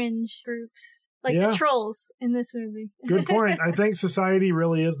disenfranchised fringe groups. Like the trolls in this movie. Good point. I think society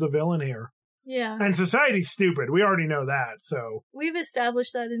really is the villain here. Yeah. And society's stupid. We already know that, so. We've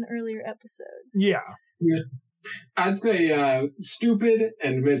established that in earlier episodes. Yeah. I'd say stupid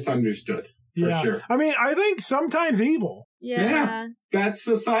and misunderstood, for sure. I mean, I think sometimes evil. Yeah. That's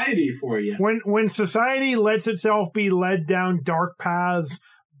society for you. When society lets itself be led down dark paths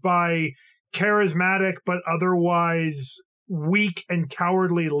by charismatic but otherwise weak and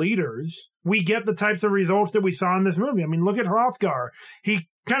cowardly leaders, we get the types of results that we saw in this movie. I mean, look at Hrothgar. He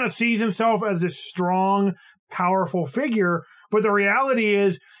kind of sees himself as this strong, powerful figure, but the reality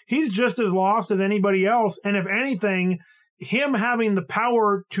is he's just as lost as anybody else. And if anything, him having the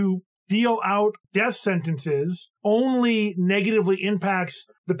power to deal out death sentences only negatively impacts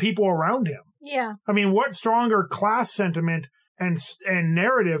the people around him. Yeah. I mean, what stronger class sentiment and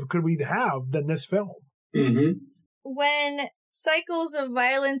narrative could we have than this film? Mm-hmm. When cycles of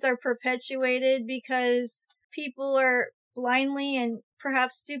violence are perpetuated because people are blindly and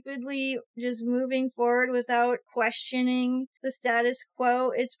perhaps stupidly just moving forward without questioning the status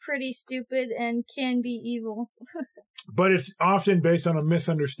quo, it's pretty stupid and can be evil. But it's often based on a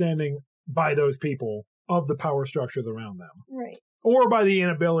misunderstanding by those people of the power structures around them. Right. Or by the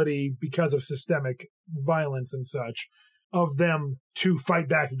inability, because of systemic violence and such, of them to fight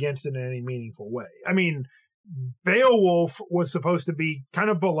back against it in any meaningful way. I mean, Beowulf was supposed to be kind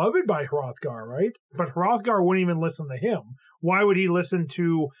of beloved by Hrothgar, right? But Hrothgar wouldn't even listen to him. Why would he listen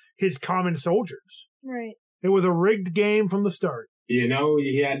to his common soldiers? Right. It was a rigged game from the start. You know,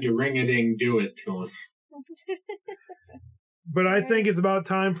 he had to ring-a-ding do it to him. But I think it's about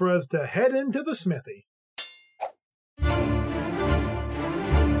time for us to head into the smithy.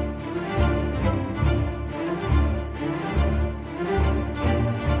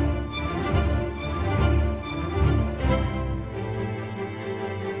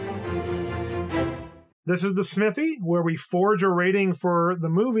 This is the Smithy, where we forge a rating for the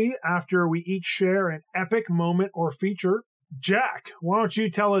movie after we each share an epic moment or feature. Jack, why don't you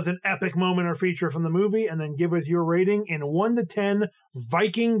tell us an epic moment or feature from the movie and then give us your rating in 1 to 10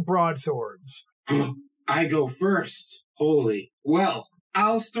 Viking broadswords. I go first. Holy. Well,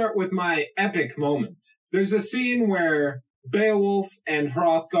 I'll start with my epic moment. There's a scene where Beowulf and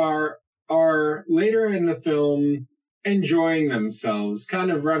Hrothgar are later in the film enjoying themselves, kind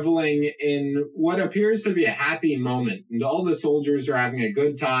of reveling in what appears to be a happy moment. And all the soldiers are having a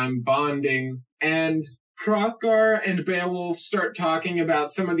good time, bonding. And Hrothgar and Beowulf start talking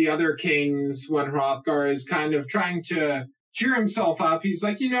about some of the other kings when Hrothgar is kind of trying to cheer himself up. He's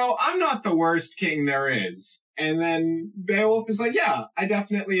like, I'm not the worst king there is. And then Beowulf is like, yeah, I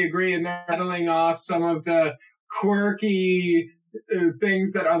definitely agree. And they're rattling off some of the quirky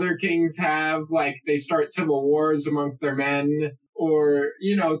things that other kings have, like they start civil wars amongst their men, or,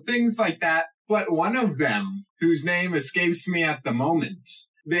 things like that. But one of them, whose name escapes me at the moment,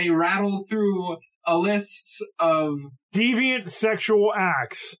 they rattle through a list of deviant sexual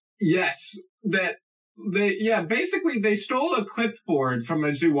acts. Yes, basically they stole a clipboard from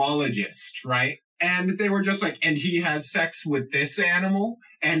a zoologist, right? And they were just like, and he has sex with this animal,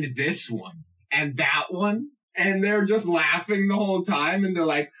 and this one, and that one. And they're just laughing the whole time, and they're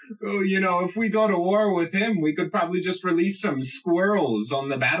like, oh, if we go to war with him, we could probably just release some squirrels on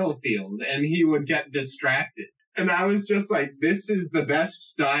the battlefield, and he would get distracted. And I was just like, this is the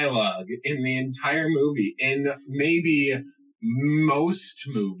best dialogue in the entire movie, in maybe most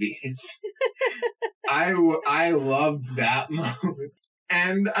movies. I loved that moment.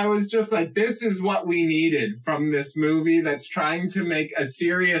 And I was just like, this is what we needed from this movie that's trying to make a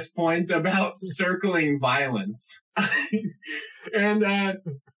serious point about circling violence. And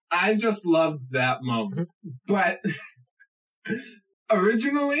I just loved that moment. But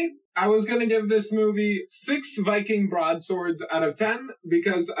originally, I was going to give this movie 6 Viking broadswords out of 10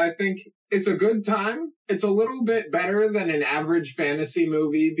 because I think it's a good time. It's a little bit better than an average fantasy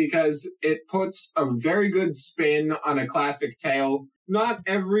movie because it puts a very good spin on a classic tale. Not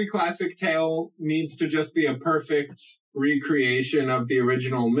every classic tale needs to just be a perfect recreation of the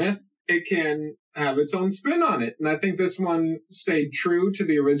original myth. It can have its own spin on it. And I think this one stayed true to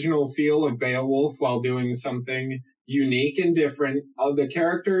the original feel of Beowulf while doing something unique and different. All the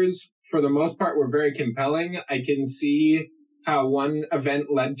characters, for the most part, were very compelling. I can see how one event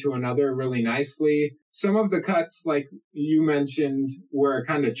led to another really nicely. Some of the cuts, like you mentioned, were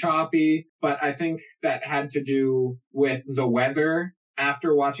kind of choppy, but I think that had to do with the weather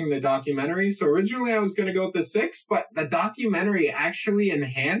after watching the documentary. So originally I was going to go with the 6, but the documentary actually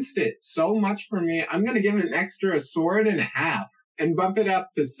enhanced it so much for me. I'm going to give it an extra sword and a half and bump it up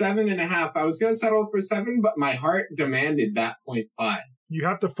to 7.5. I was going to settle for 7, but my heart demanded that 0.5. You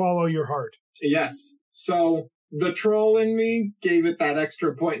have to follow your heart. Yes. So the troll in me gave it that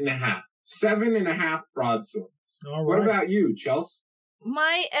extra 1.5. 7.5 broadswords. All right. What about you, Chelsea?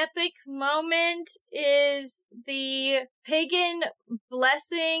 My epic moment is the pagan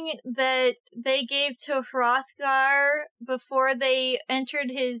blessing that they gave to Hrothgar before they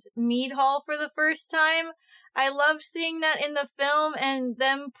entered his mead hall for the first time. I love seeing that in the film and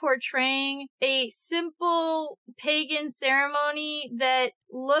them portraying a simple pagan ceremony that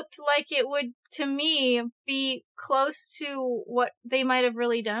looked like it would, to me, be close to what they might have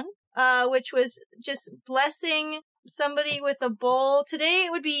really done, which was just blessing somebody with a bowl. Today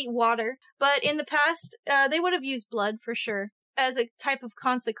it would be water, but in the past, they would have used blood for sure as a type of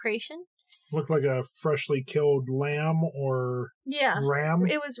consecration. Looked like a freshly killed lamb or ram.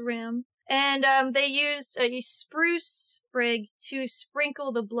 It was ram. And they used a spruce sprig to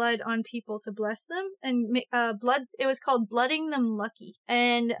sprinkle the blood on people to bless them, and it was called Blooding Them Lucky.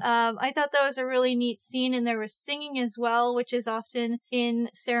 And I thought that was a really neat scene, and there was singing as well, which is often in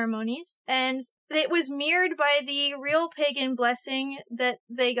ceremonies. And it was mirrored by the real pagan blessing that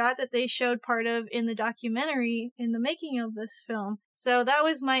they showed part of in the documentary in the making of this film. So that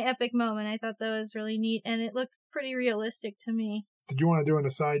was my epic moment. I thought that was really neat, and it looked pretty realistic to me. Did you want to do an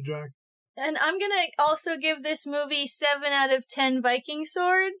aside, Jack? And I'm gonna also give this movie 7 out of 10 Viking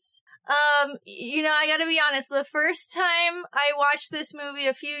swords. I gotta be honest, the first time I watched this movie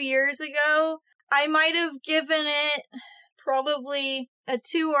a few years ago, I might have given it probably a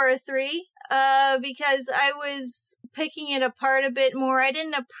 2 or a 3, because I was picking it apart a bit more. I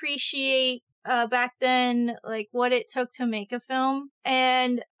didn't appreciate back then, like, what it took to make a film,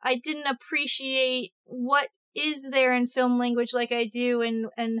 and I didn't appreciate what is there in film language like I do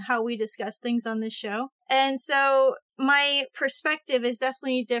and how we discuss things on this show. And so my perspective is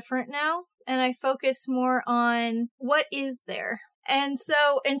definitely different now, and I focus more on what is there. And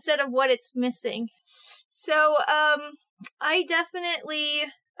so instead of what it's missing. So I definitely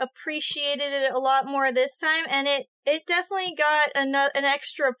appreciated it a lot more this time, and it definitely got an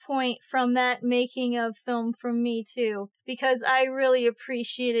extra point from that making of film from me too, because I really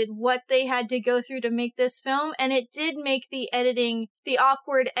appreciated what they had to go through to make this film, and it did make the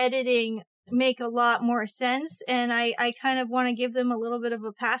awkward editing make a lot more sense, and I kind of want to give them a little bit of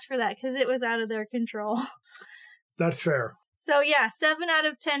a pass for that, because it was out of their control. That's fair. So yeah, 7 out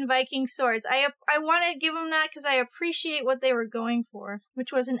of 10 Viking swords. I want to give them that because I appreciate what they were going for,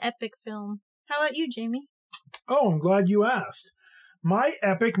 which was an epic film. How about you, Jamie? Oh, I'm glad you asked. My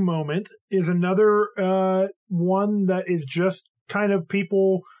epic moment is another one that is just kind of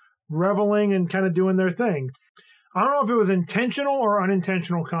people reveling and kind of doing their thing. I don't know if it was intentional or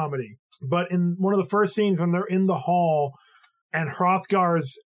unintentional comedy, but in one of the first scenes when they're in the hall and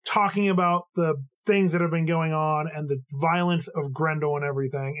Hrothgar's talking about the things that have been going on and the violence of Grendel and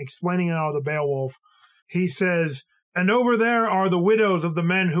everything, explaining it all to Beowulf, he says, and over there are the widows of the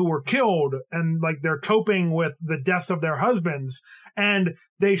men who were killed, and like they're coping with the deaths of their husbands. And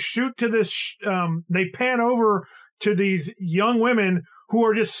they shoot to this, they pan over to these young women who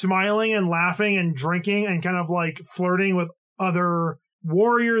are just smiling and laughing and drinking and kind of like flirting with other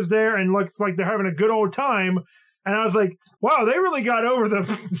warriors there, and looks like they're having a good old time. And I was like, wow, they really got over the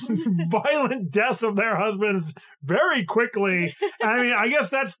violent deaths of their husbands very quickly. I mean, I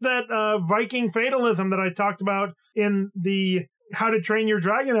guess that's that Viking fatalism that I talked about in the How to Train Your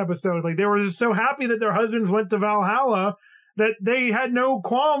Dragon episode. Like, they were just so happy that their husbands went to Valhalla that they had no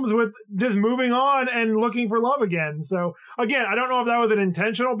qualms with just moving on and looking for love again. So, again, I don't know if that was an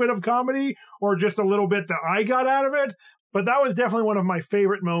intentional bit of comedy or just a little bit that I got out of it, but that was definitely one of my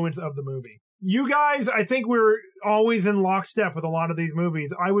favorite moments of the movie. You guys, I think we're always in lockstep with a lot of these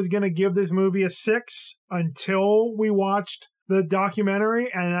movies. I was going to give this movie a 6 until we watched the documentary,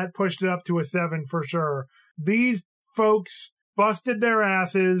 and that pushed it up to a 7 for sure. These folks busted their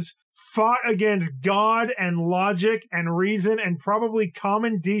asses, fought against God and logic and reason and probably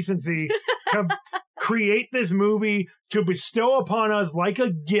common decency to create this movie to bestow upon us like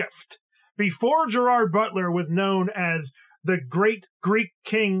a gift. Before Gerard Butler was known as the great Greek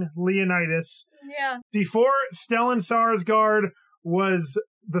king Leonidas. Yeah. Before Stellan Skarsgård was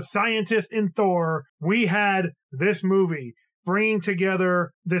the scientist in Thor, we had this movie bringing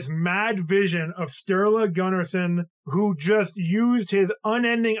together this mad vision of Sturla Gunnarsson, who just used his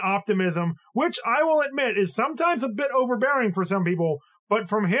unending optimism, which I will admit is sometimes a bit overbearing for some people. But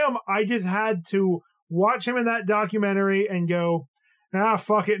from him, I just had to watch him in that documentary and go,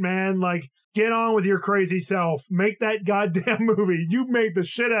 fuck it, man. Like, get on with your crazy self. Make that goddamn movie. You made the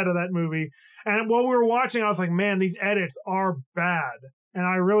shit out of that movie. And while we were watching, I was like, man, these edits are bad. And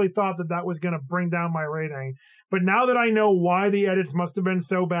I really thought that that was going to bring down my rating. But now that I know why the edits must have been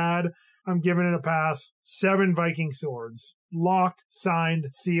so bad, I'm giving it a pass. 7 Viking swords. Locked, signed,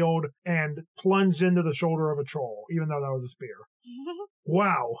 sealed, and plunged into the shoulder of a troll, even though that was a spear.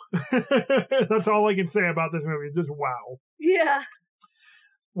 Wow. That's all I can say about this movie. It's just wow. Yeah.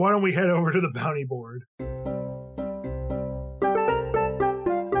 Why don't we head over to the bounty board?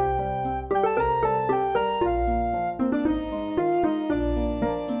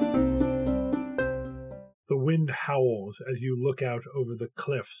 The wind howls as you look out over the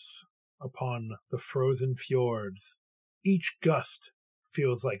cliffs upon the frozen fjords. Each gust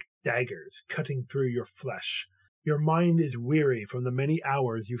feels like daggers cutting through your flesh. Your mind is weary from the many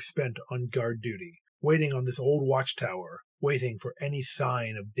hours you've spent on guard duty, waiting on this old watchtower, waiting for any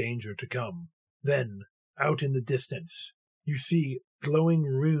sign of danger to come. Then, out in the distance, You see glowing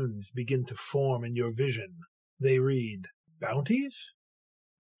runes begin to form in your vision. They read, bounties?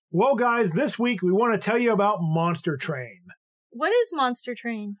 Well, guys, this week we want to tell you about Monster Train. What is Monster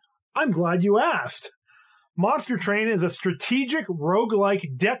Train? I'm glad you asked. Monster Train is a strategic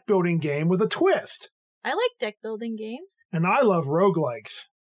roguelike deck-building game with a twist. I like deck-building games. And I love roguelikes.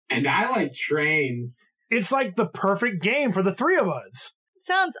 And I like trains. It's like the perfect game for the three of us.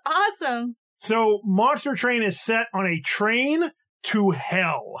 Sounds awesome. So, Monster Train is set on a train to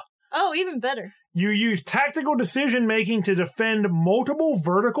hell. Oh, even better. You use tactical decision-making to defend multiple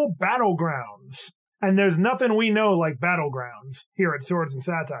vertical battlegrounds. And there's nothing we know like battlegrounds here at Swords and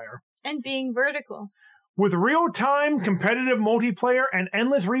Satire. And being vertical. With real-time competitive multiplayer and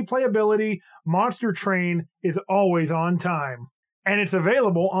endless replayability, Monster Train is always on time. And it's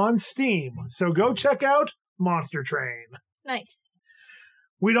available on Steam, so go check out Monster Train. Nice.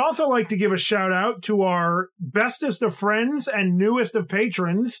 We'd also like to give a shout-out to our bestest of friends and newest of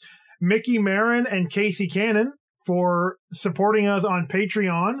patrons, Mickey Marin and Casey Cannon, for supporting us on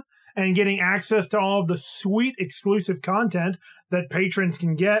Patreon and getting access to all of the sweet exclusive content that patrons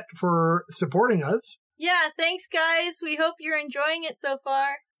can get for supporting us. Yeah, thanks, guys. We hope you're enjoying it so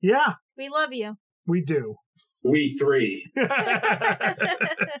far. Yeah. We love you. We do. We three.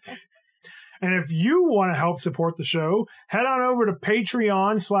 And if you want to help support the show, head on over to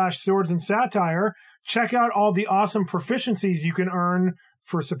Patreon/Swords and Satire. Check out all the awesome proficiencies you can earn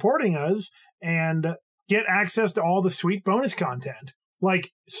for supporting us and get access to all the sweet bonus content, like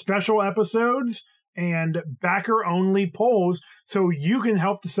special episodes and backer-only polls, so you can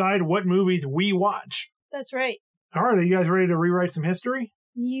help decide what movies we watch. That's right. All right, are you guys ready to rewrite some history?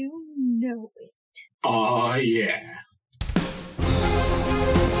 You know it. Oh, yeah.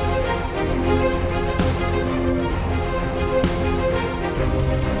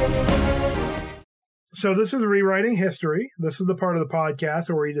 So this is Rewriting History. This is the part of the podcast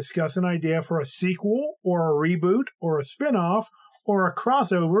where we discuss an idea for a sequel or a reboot or a spin-off or a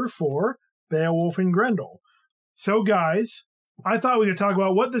crossover for Beowulf and Grendel. So guys, I thought we could talk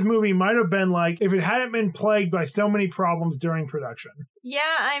about what this movie might have been like if it hadn't been plagued by so many problems during production. Yeah,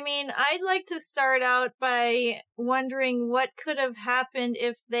 I mean, I'd like to start out by wondering what could have happened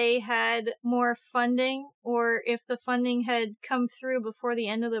if they had more funding or if the funding had come through before the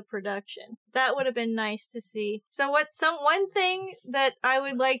end of the production. That would have been nice to see. So one thing that I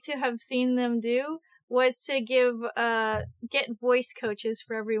would like to have seen them do was to get voice coaches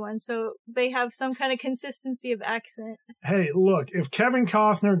for everyone so they have some kind of consistency of accent. Hey, look, if Kevin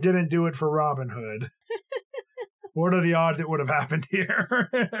Costner didn't do it for Robin Hood, what are the odds it would have happened here?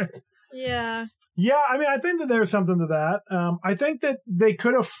 Yeah. Yeah, I mean, I think that there's something to that. I think that they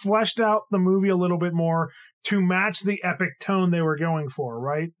could have fleshed out the movie a little bit more to match the epic tone they were going for,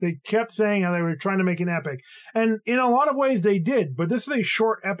 right? They kept saying how they were trying to make an epic. And in a lot of ways they did, but this is a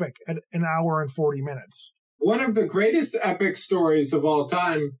short epic at an hour and 40 minutes. One of the greatest epic stories of all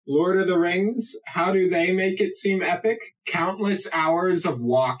time, Lord of the Rings, how do they make it seem epic? Countless hours of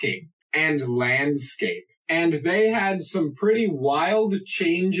walking and landscape. And they had some pretty wild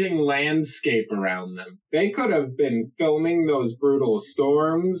changing landscape around them. They could have been filming those brutal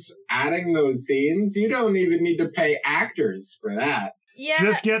storms, adding those scenes. You don't even need to pay actors for that. Yeah.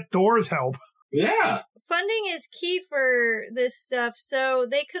 Just get Thor's help. Yeah. Funding is key for this stuff, so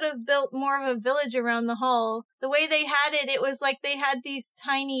they could have built more of a village around the hall. The way they had it, it was like they had these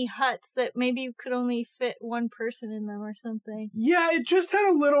tiny huts that maybe could only fit one person in them or something. Yeah, it just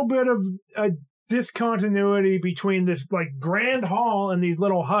had a little bit of a discontinuity between this like grand hall and these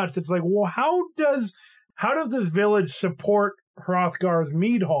little huts. It's like, well, how does this village support Hrothgar's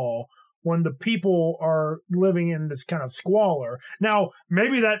mead hall when the people are living in this kind of squalor? Now,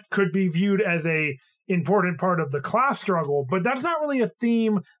 maybe that could be viewed as a important part of the class struggle, but that's not really a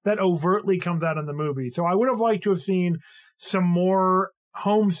theme that overtly comes out in the movie. So I would have liked to have seen some more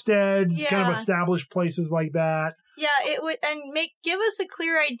homesteads, kind of established places like that. Yeah, it would, and give us a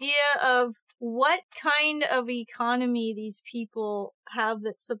clear idea of what kind of economy these people have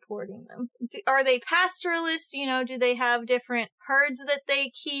that's supporting them. Are they pastoralists? Do they have different herds that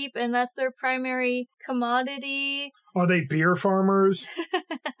they keep and that's their primary commodity? Are they beer farmers?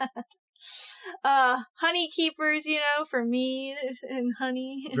 Honey keepers, for mead and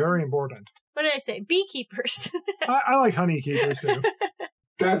honey. Very important. What did I say? Beekeepers. I like honey keepers too.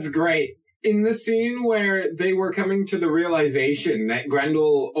 That's great. In the scene where they were coming to the realization that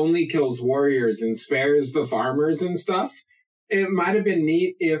Grendel only kills warriors and spares the farmers and stuff, it might have been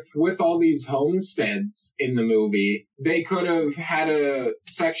neat if, with all these homesteads in the movie, they could have had a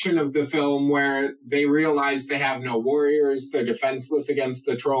section of the film where they realize they have no warriors, they're defenseless against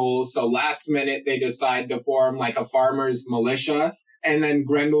the trolls, so last minute they decide to form like a farmer's militia, and then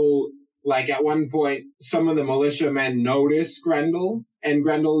Grendel, like at one point, some of the militiamen notice Grendel, and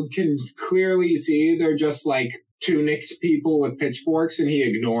Grendel can clearly see they're just like tunicked people with pitchforks, and he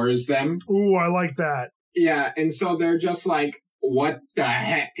ignores them. Ooh, I like that. Yeah, and so they're just like, what the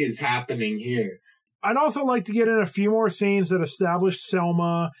heck is happening here? I'd also like to get in a few more scenes that establish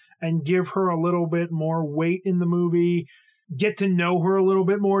Selma and give her a little bit more weight in the movie, get to know her a little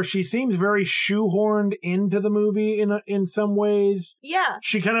bit more. She seems very shoehorned into the movie in some ways. Yeah.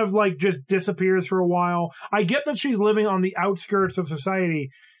 She kind of like just disappears for a while. I get that she's living on the outskirts of society,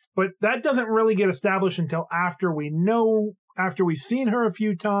 but that doesn't really get established until after we've seen her a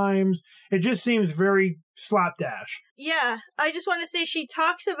few times. It just seems very slapdash. Yeah, I just want to say she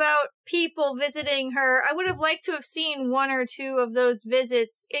talks about people visiting her. I would have liked to have seen one or two of those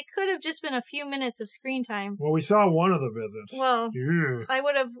visits. It could have just been a few minutes of screen time. Well, we saw one of the visits. Well, yeah. I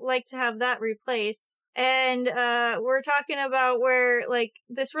would have liked to have that replaced. And we're talking about where, like,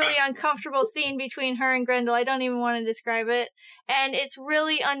 this really uncomfortable scene between her and Grendel. I don't even want to describe it. And it's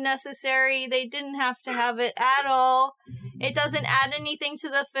really unnecessary. They didn't have to have it at all. It doesn't add anything to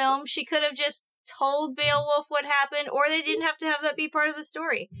the film. She could have just told Beowulf what happened, or they didn't have to have that be part of the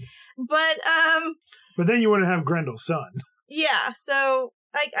story. But then you wouldn't have Grendel's son. Yeah, so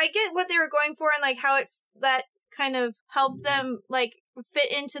I get what they were going for, and like how that kind of helped them like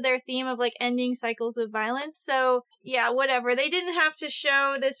fit into their theme of like ending cycles of violence. So yeah, whatever. They didn't have to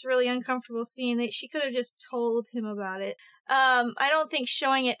show this really uncomfortable scene. She could have just told him about it. I don't think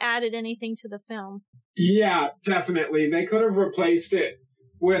showing it added anything to the film. Yeah, definitely. They could have replaced it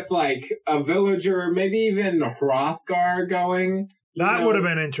with like a villager, maybe even Hrothgar going. That would have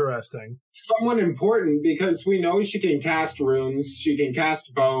been interesting. Someone important, because we know she can cast runes, she can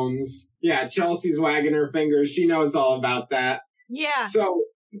cast bones. Yeah, Chelsea's wagging her fingers. She knows all about that. Yeah. So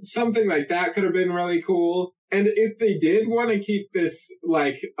something like that could have been really cool. And if they did want to keep this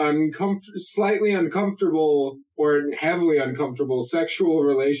like slightly uncomfortable or heavily uncomfortable sexual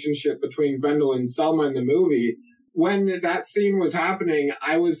relationship between Grendel and Selma in the movie, when that scene was happening,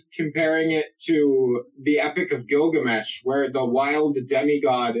 I was comparing it to the Epic of Gilgamesh, where the wild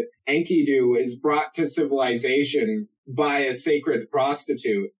demigod Enkidu is brought to civilization by a sacred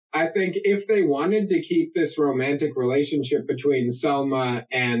prostitute. I think if they wanted to keep this romantic relationship between Selma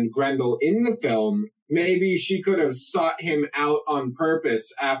and Grendel in the film, maybe she could have sought him out on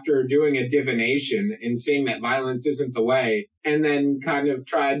purpose after doing a divination and seeing that violence isn't the way, and then kind of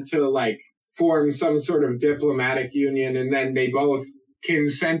tried to like form some sort of diplomatic union, and then they both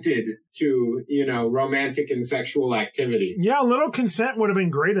consented to, romantic and sexual activity. Yeah, a little consent would have been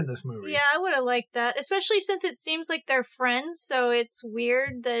great in this movie. Yeah, I would have liked that, especially since it seems like they're friends, so it's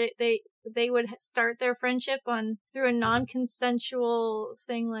weird that they would start their friendship through a non-consensual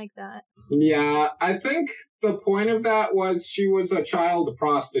thing like that. Yeah, I think the point of that was she was a child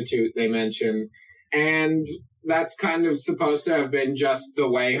prostitute, they mentioned, and that's kind of supposed to have been just the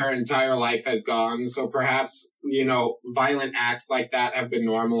way her entire life has gone. So perhaps, violent acts like that have been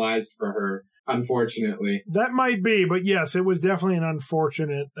normalized for her, unfortunately. That might be, but yes, it was definitely an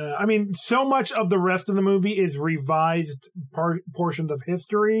unfortunate... so much of the rest of the movie is revised portions of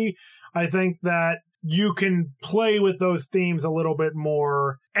history. I think that you can play with those themes a little bit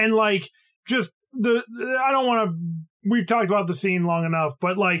more. And, I don't want to... We've talked about the scene long enough,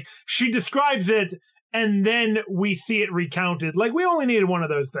 but, she describes it, and then we see it recounted. We only needed one of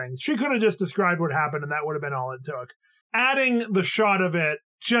those things. She could have just described what happened, and that would have been all it took. Adding the shot of it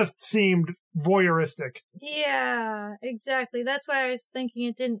just seemed voyeuristic. Yeah, exactly. That's why I was thinking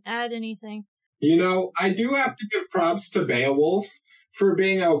it didn't add anything. I do have to give props to Beowulf for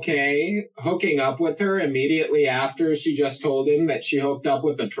being okay hooking up with her immediately after she just told him that she hooked up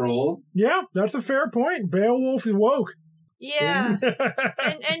with a troll. Yeah, that's a fair point. Beowulf is woke. Yeah.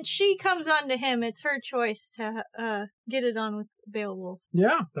 and she comes on to him. It's her choice to get it on with Beowulf.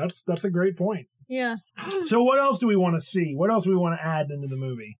 Yeah, that's a great point. Yeah. So what else do we want to see? What else do we want to add into the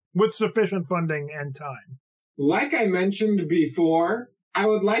movie with sufficient funding and time? Like I mentioned before, I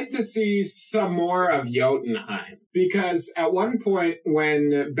would like to see some more of Jotunheim, because at one point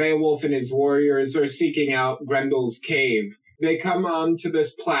when Beowulf and his warriors are seeking out Grendel's cave, they come onto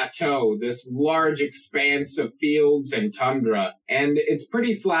this plateau, this large expanse of fields and tundra, and it's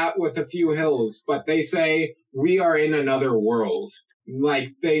pretty flat with a few hills, but they say, we are in another world.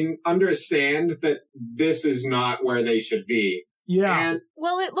 They understand that this is not where they should be. Yeah. And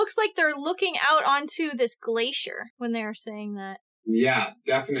Well, it looks like they're looking out onto this glacier when they're saying that. Yeah,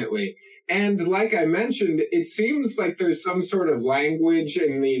 definitely. And like I mentioned, it seems like there's some sort of language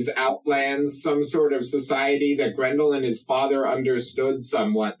in these outlands, some sort of society that Grendel and his father understood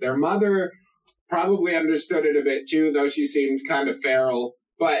somewhat. Their mother probably understood it a bit too, though she seemed kind of feral.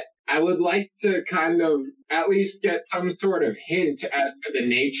 But I would like to kind of at least get some sort of hint as to the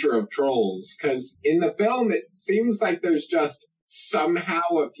nature of trolls, because in the film it seems like there's just somehow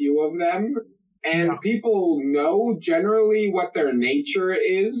a few of them, and people know generally what their nature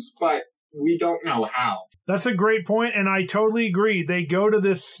is, but we don't know how. That's a great point, and I totally agree. They go to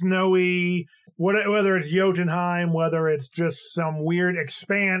this snowy, whether it's Jotunheim, whether it's just some weird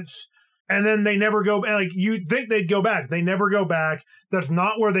expanse, and then they never go, like, you'd think they'd go back. They never go back. That's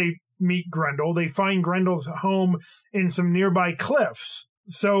not where they meet Grendel. They find Grendel's home in some nearby cliffs.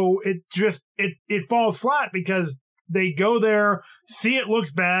 So it falls flat because they go there, see it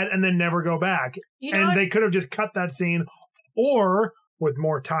looks bad, and then never go back. They could have just cut that scene, or with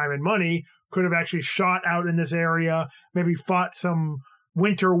more time and money, could have actually shot out in this area, maybe fought some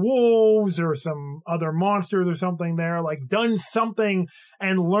winter wolves or some other monsters or something there, like done something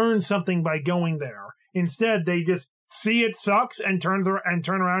and learned something by going there. Instead, they just see it sucks and turn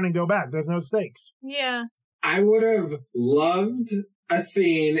around and go back. There's no stakes. Yeah. I would have loved a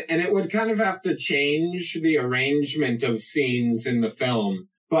scene, and it would kind of have to change the arrangement of scenes in the film,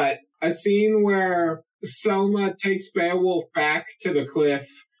 but a scene where Selma takes Beowulf back to the cliff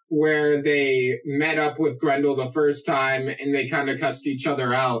where they met up with Grendel the first time and they kind of cussed each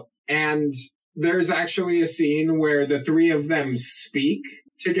other out. And there's actually a scene where the three of them speak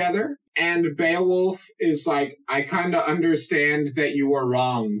together. And Beowulf is like, I kind of understand that you were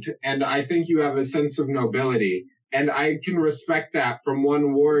wronged, and I think you have a sense of nobility. And I can respect that from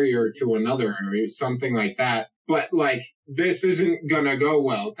one warrior to another, or something like that. But, like, this isn't gonna go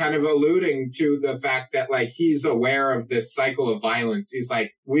well. Kind of alluding to the fact that, like, he's aware of this cycle of violence. He's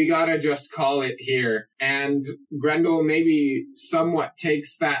like, we gotta just call it here. And Grendel maybe somewhat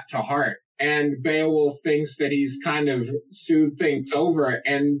takes that to heart. And Beowulf thinks that he's kind of soothed things over.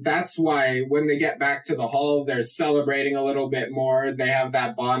 And that's why when they get back to the hall, they're celebrating a little bit more. They have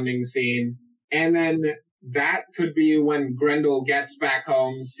that bonding scene. And then that could be when Grendel gets back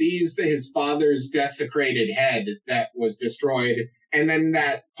home, sees his father's desecrated head that was destroyed, and then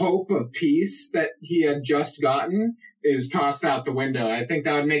that hope of peace that he had just gotten is tossed out the window. I think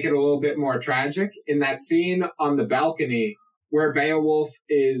that would make it a little bit more tragic. In that scene on the balcony where Beowulf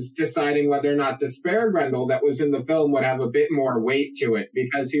is deciding whether or not to spare Grendel, that was in the film, would have a bit more weight to it,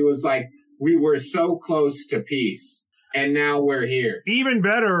 because he was like, we were so close to peace. And now we're here. Even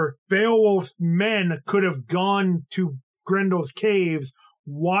better, Beowulf's men could have gone to Grendel's caves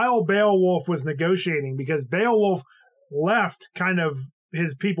while Beowulf was negotiating, because Beowulf left kind of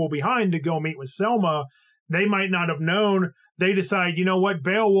his people behind to go meet with Selma. They might not have known. They decide, you know what,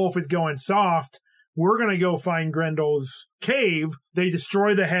 Beowulf is going soft. We're going to go find Grendel's cave. They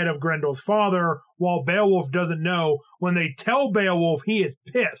destroy the head of Grendel's father while Beowulf doesn't know. When they tell Beowulf, he is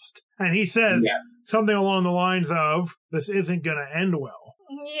pissed. And he says something along the lines of, this isn't going to end well.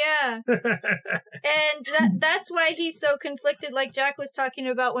 Yeah. And that's why he's so conflicted, like Jack was talking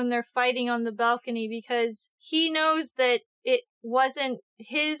about when they're fighting on the balcony, because he knows that it wasn't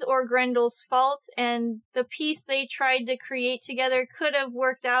his or Grendel's fault, and the peace they tried to create together could have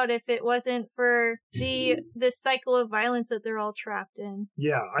worked out if it wasn't for this cycle of violence that they're all trapped in.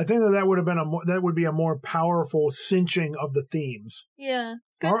 Yeah, I think that would have been that would be a more powerful cinching of the themes. Yeah.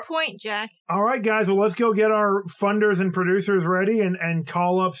 Good point, Jack. All right, guys. Well, let's go get our funders and producers ready and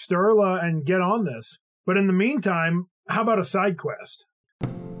call up Sturla and get on this. But in the meantime, how about a side quest?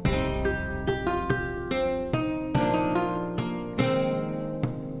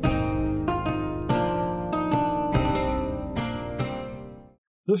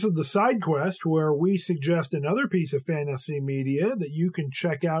 This is the side quest where we suggest another piece of fantasy media that you can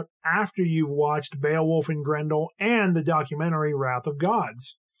check out after you've watched Beowulf and Grendel and the documentary Wrath of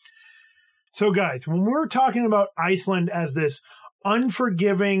Gods. So guys, when we're talking about Iceland as this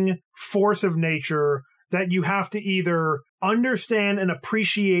unforgiving force of nature that you have to either understand and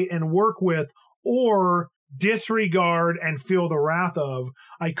appreciate and work with, or disregard and feel the wrath of,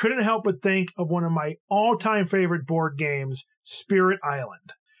 I couldn't help but think of one of my all-time favorite board games, Spirit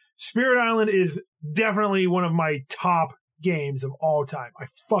Island. Spirit Island is definitely one of my top games of all time. I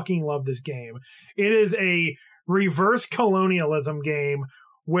fucking love this game. It is a reverse colonialism game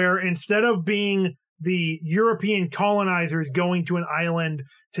where instead of being the European colonizers going to an island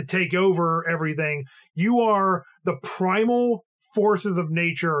to take over everything, you are the primal forces of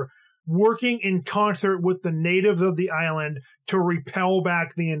nature working in concert with the natives of the island to repel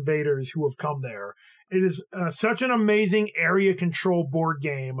back the invaders who have come there. It is such an amazing area control board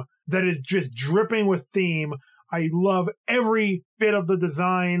game that is just dripping with theme. I love every bit of the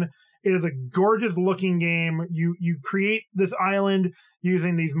design. It is a gorgeous looking game. You create this island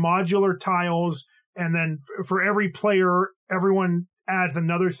using these modular tiles, and then for every player, everyone adds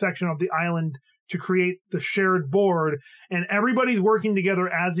another section of the island to create the shared board, and everybody's working together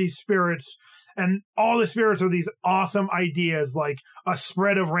as these spirits, and all the spirits are these awesome ideas like a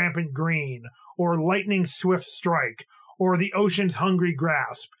spread of rampant green, or lightning swift strike, or the ocean's hungry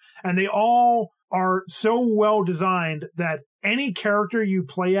grasp. And they all are so well designed that any character you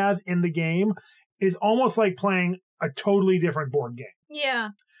play as in the game is almost like playing a totally different board game. Yeah.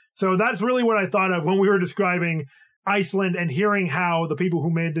 So that's really what I thought of when we were describing Iceland and hearing how the people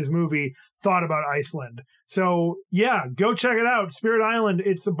who made this movie thought about Iceland. So yeah, go check it out. Spirit Island.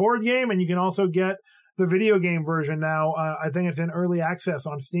 It's a board game, and you can also get the video game version now. I think it's in early access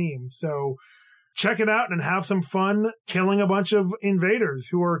on Steam. So check it out and have some fun killing a bunch of invaders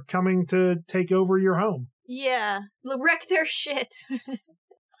who are coming to take over your home. Yeah. Wreck their shit.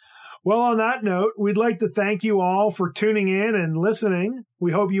 Well, on that note, we'd like to thank you all for tuning in and listening.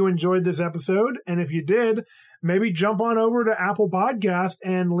 We hope you enjoyed this episode. And if you did, maybe jump on over to Apple Podcast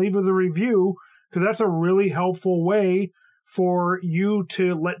and leave us a review, because that's a really helpful way for you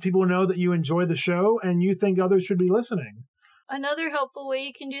to let people know that you enjoy the show and you think others should be listening. Another helpful way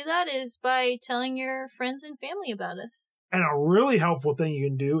you can do that is by telling your friends and family about us. And a really helpful thing you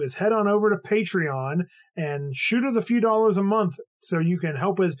can do is head on over to Patreon and shoot us a few dollars a month so you can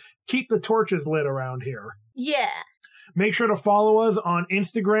help us keep the torches lit around here. Yeah. Make sure to follow us on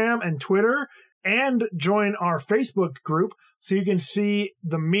Instagram and Twitter, and join our Facebook group so you can see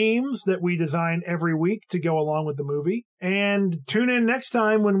the memes that we design every week to go along with the movie. And tune in next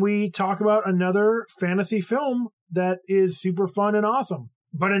time when we talk about another fantasy film that is super fun and awesome.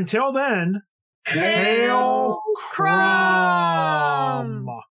 But until then, Hail Crom!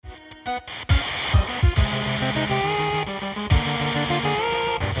 Crom!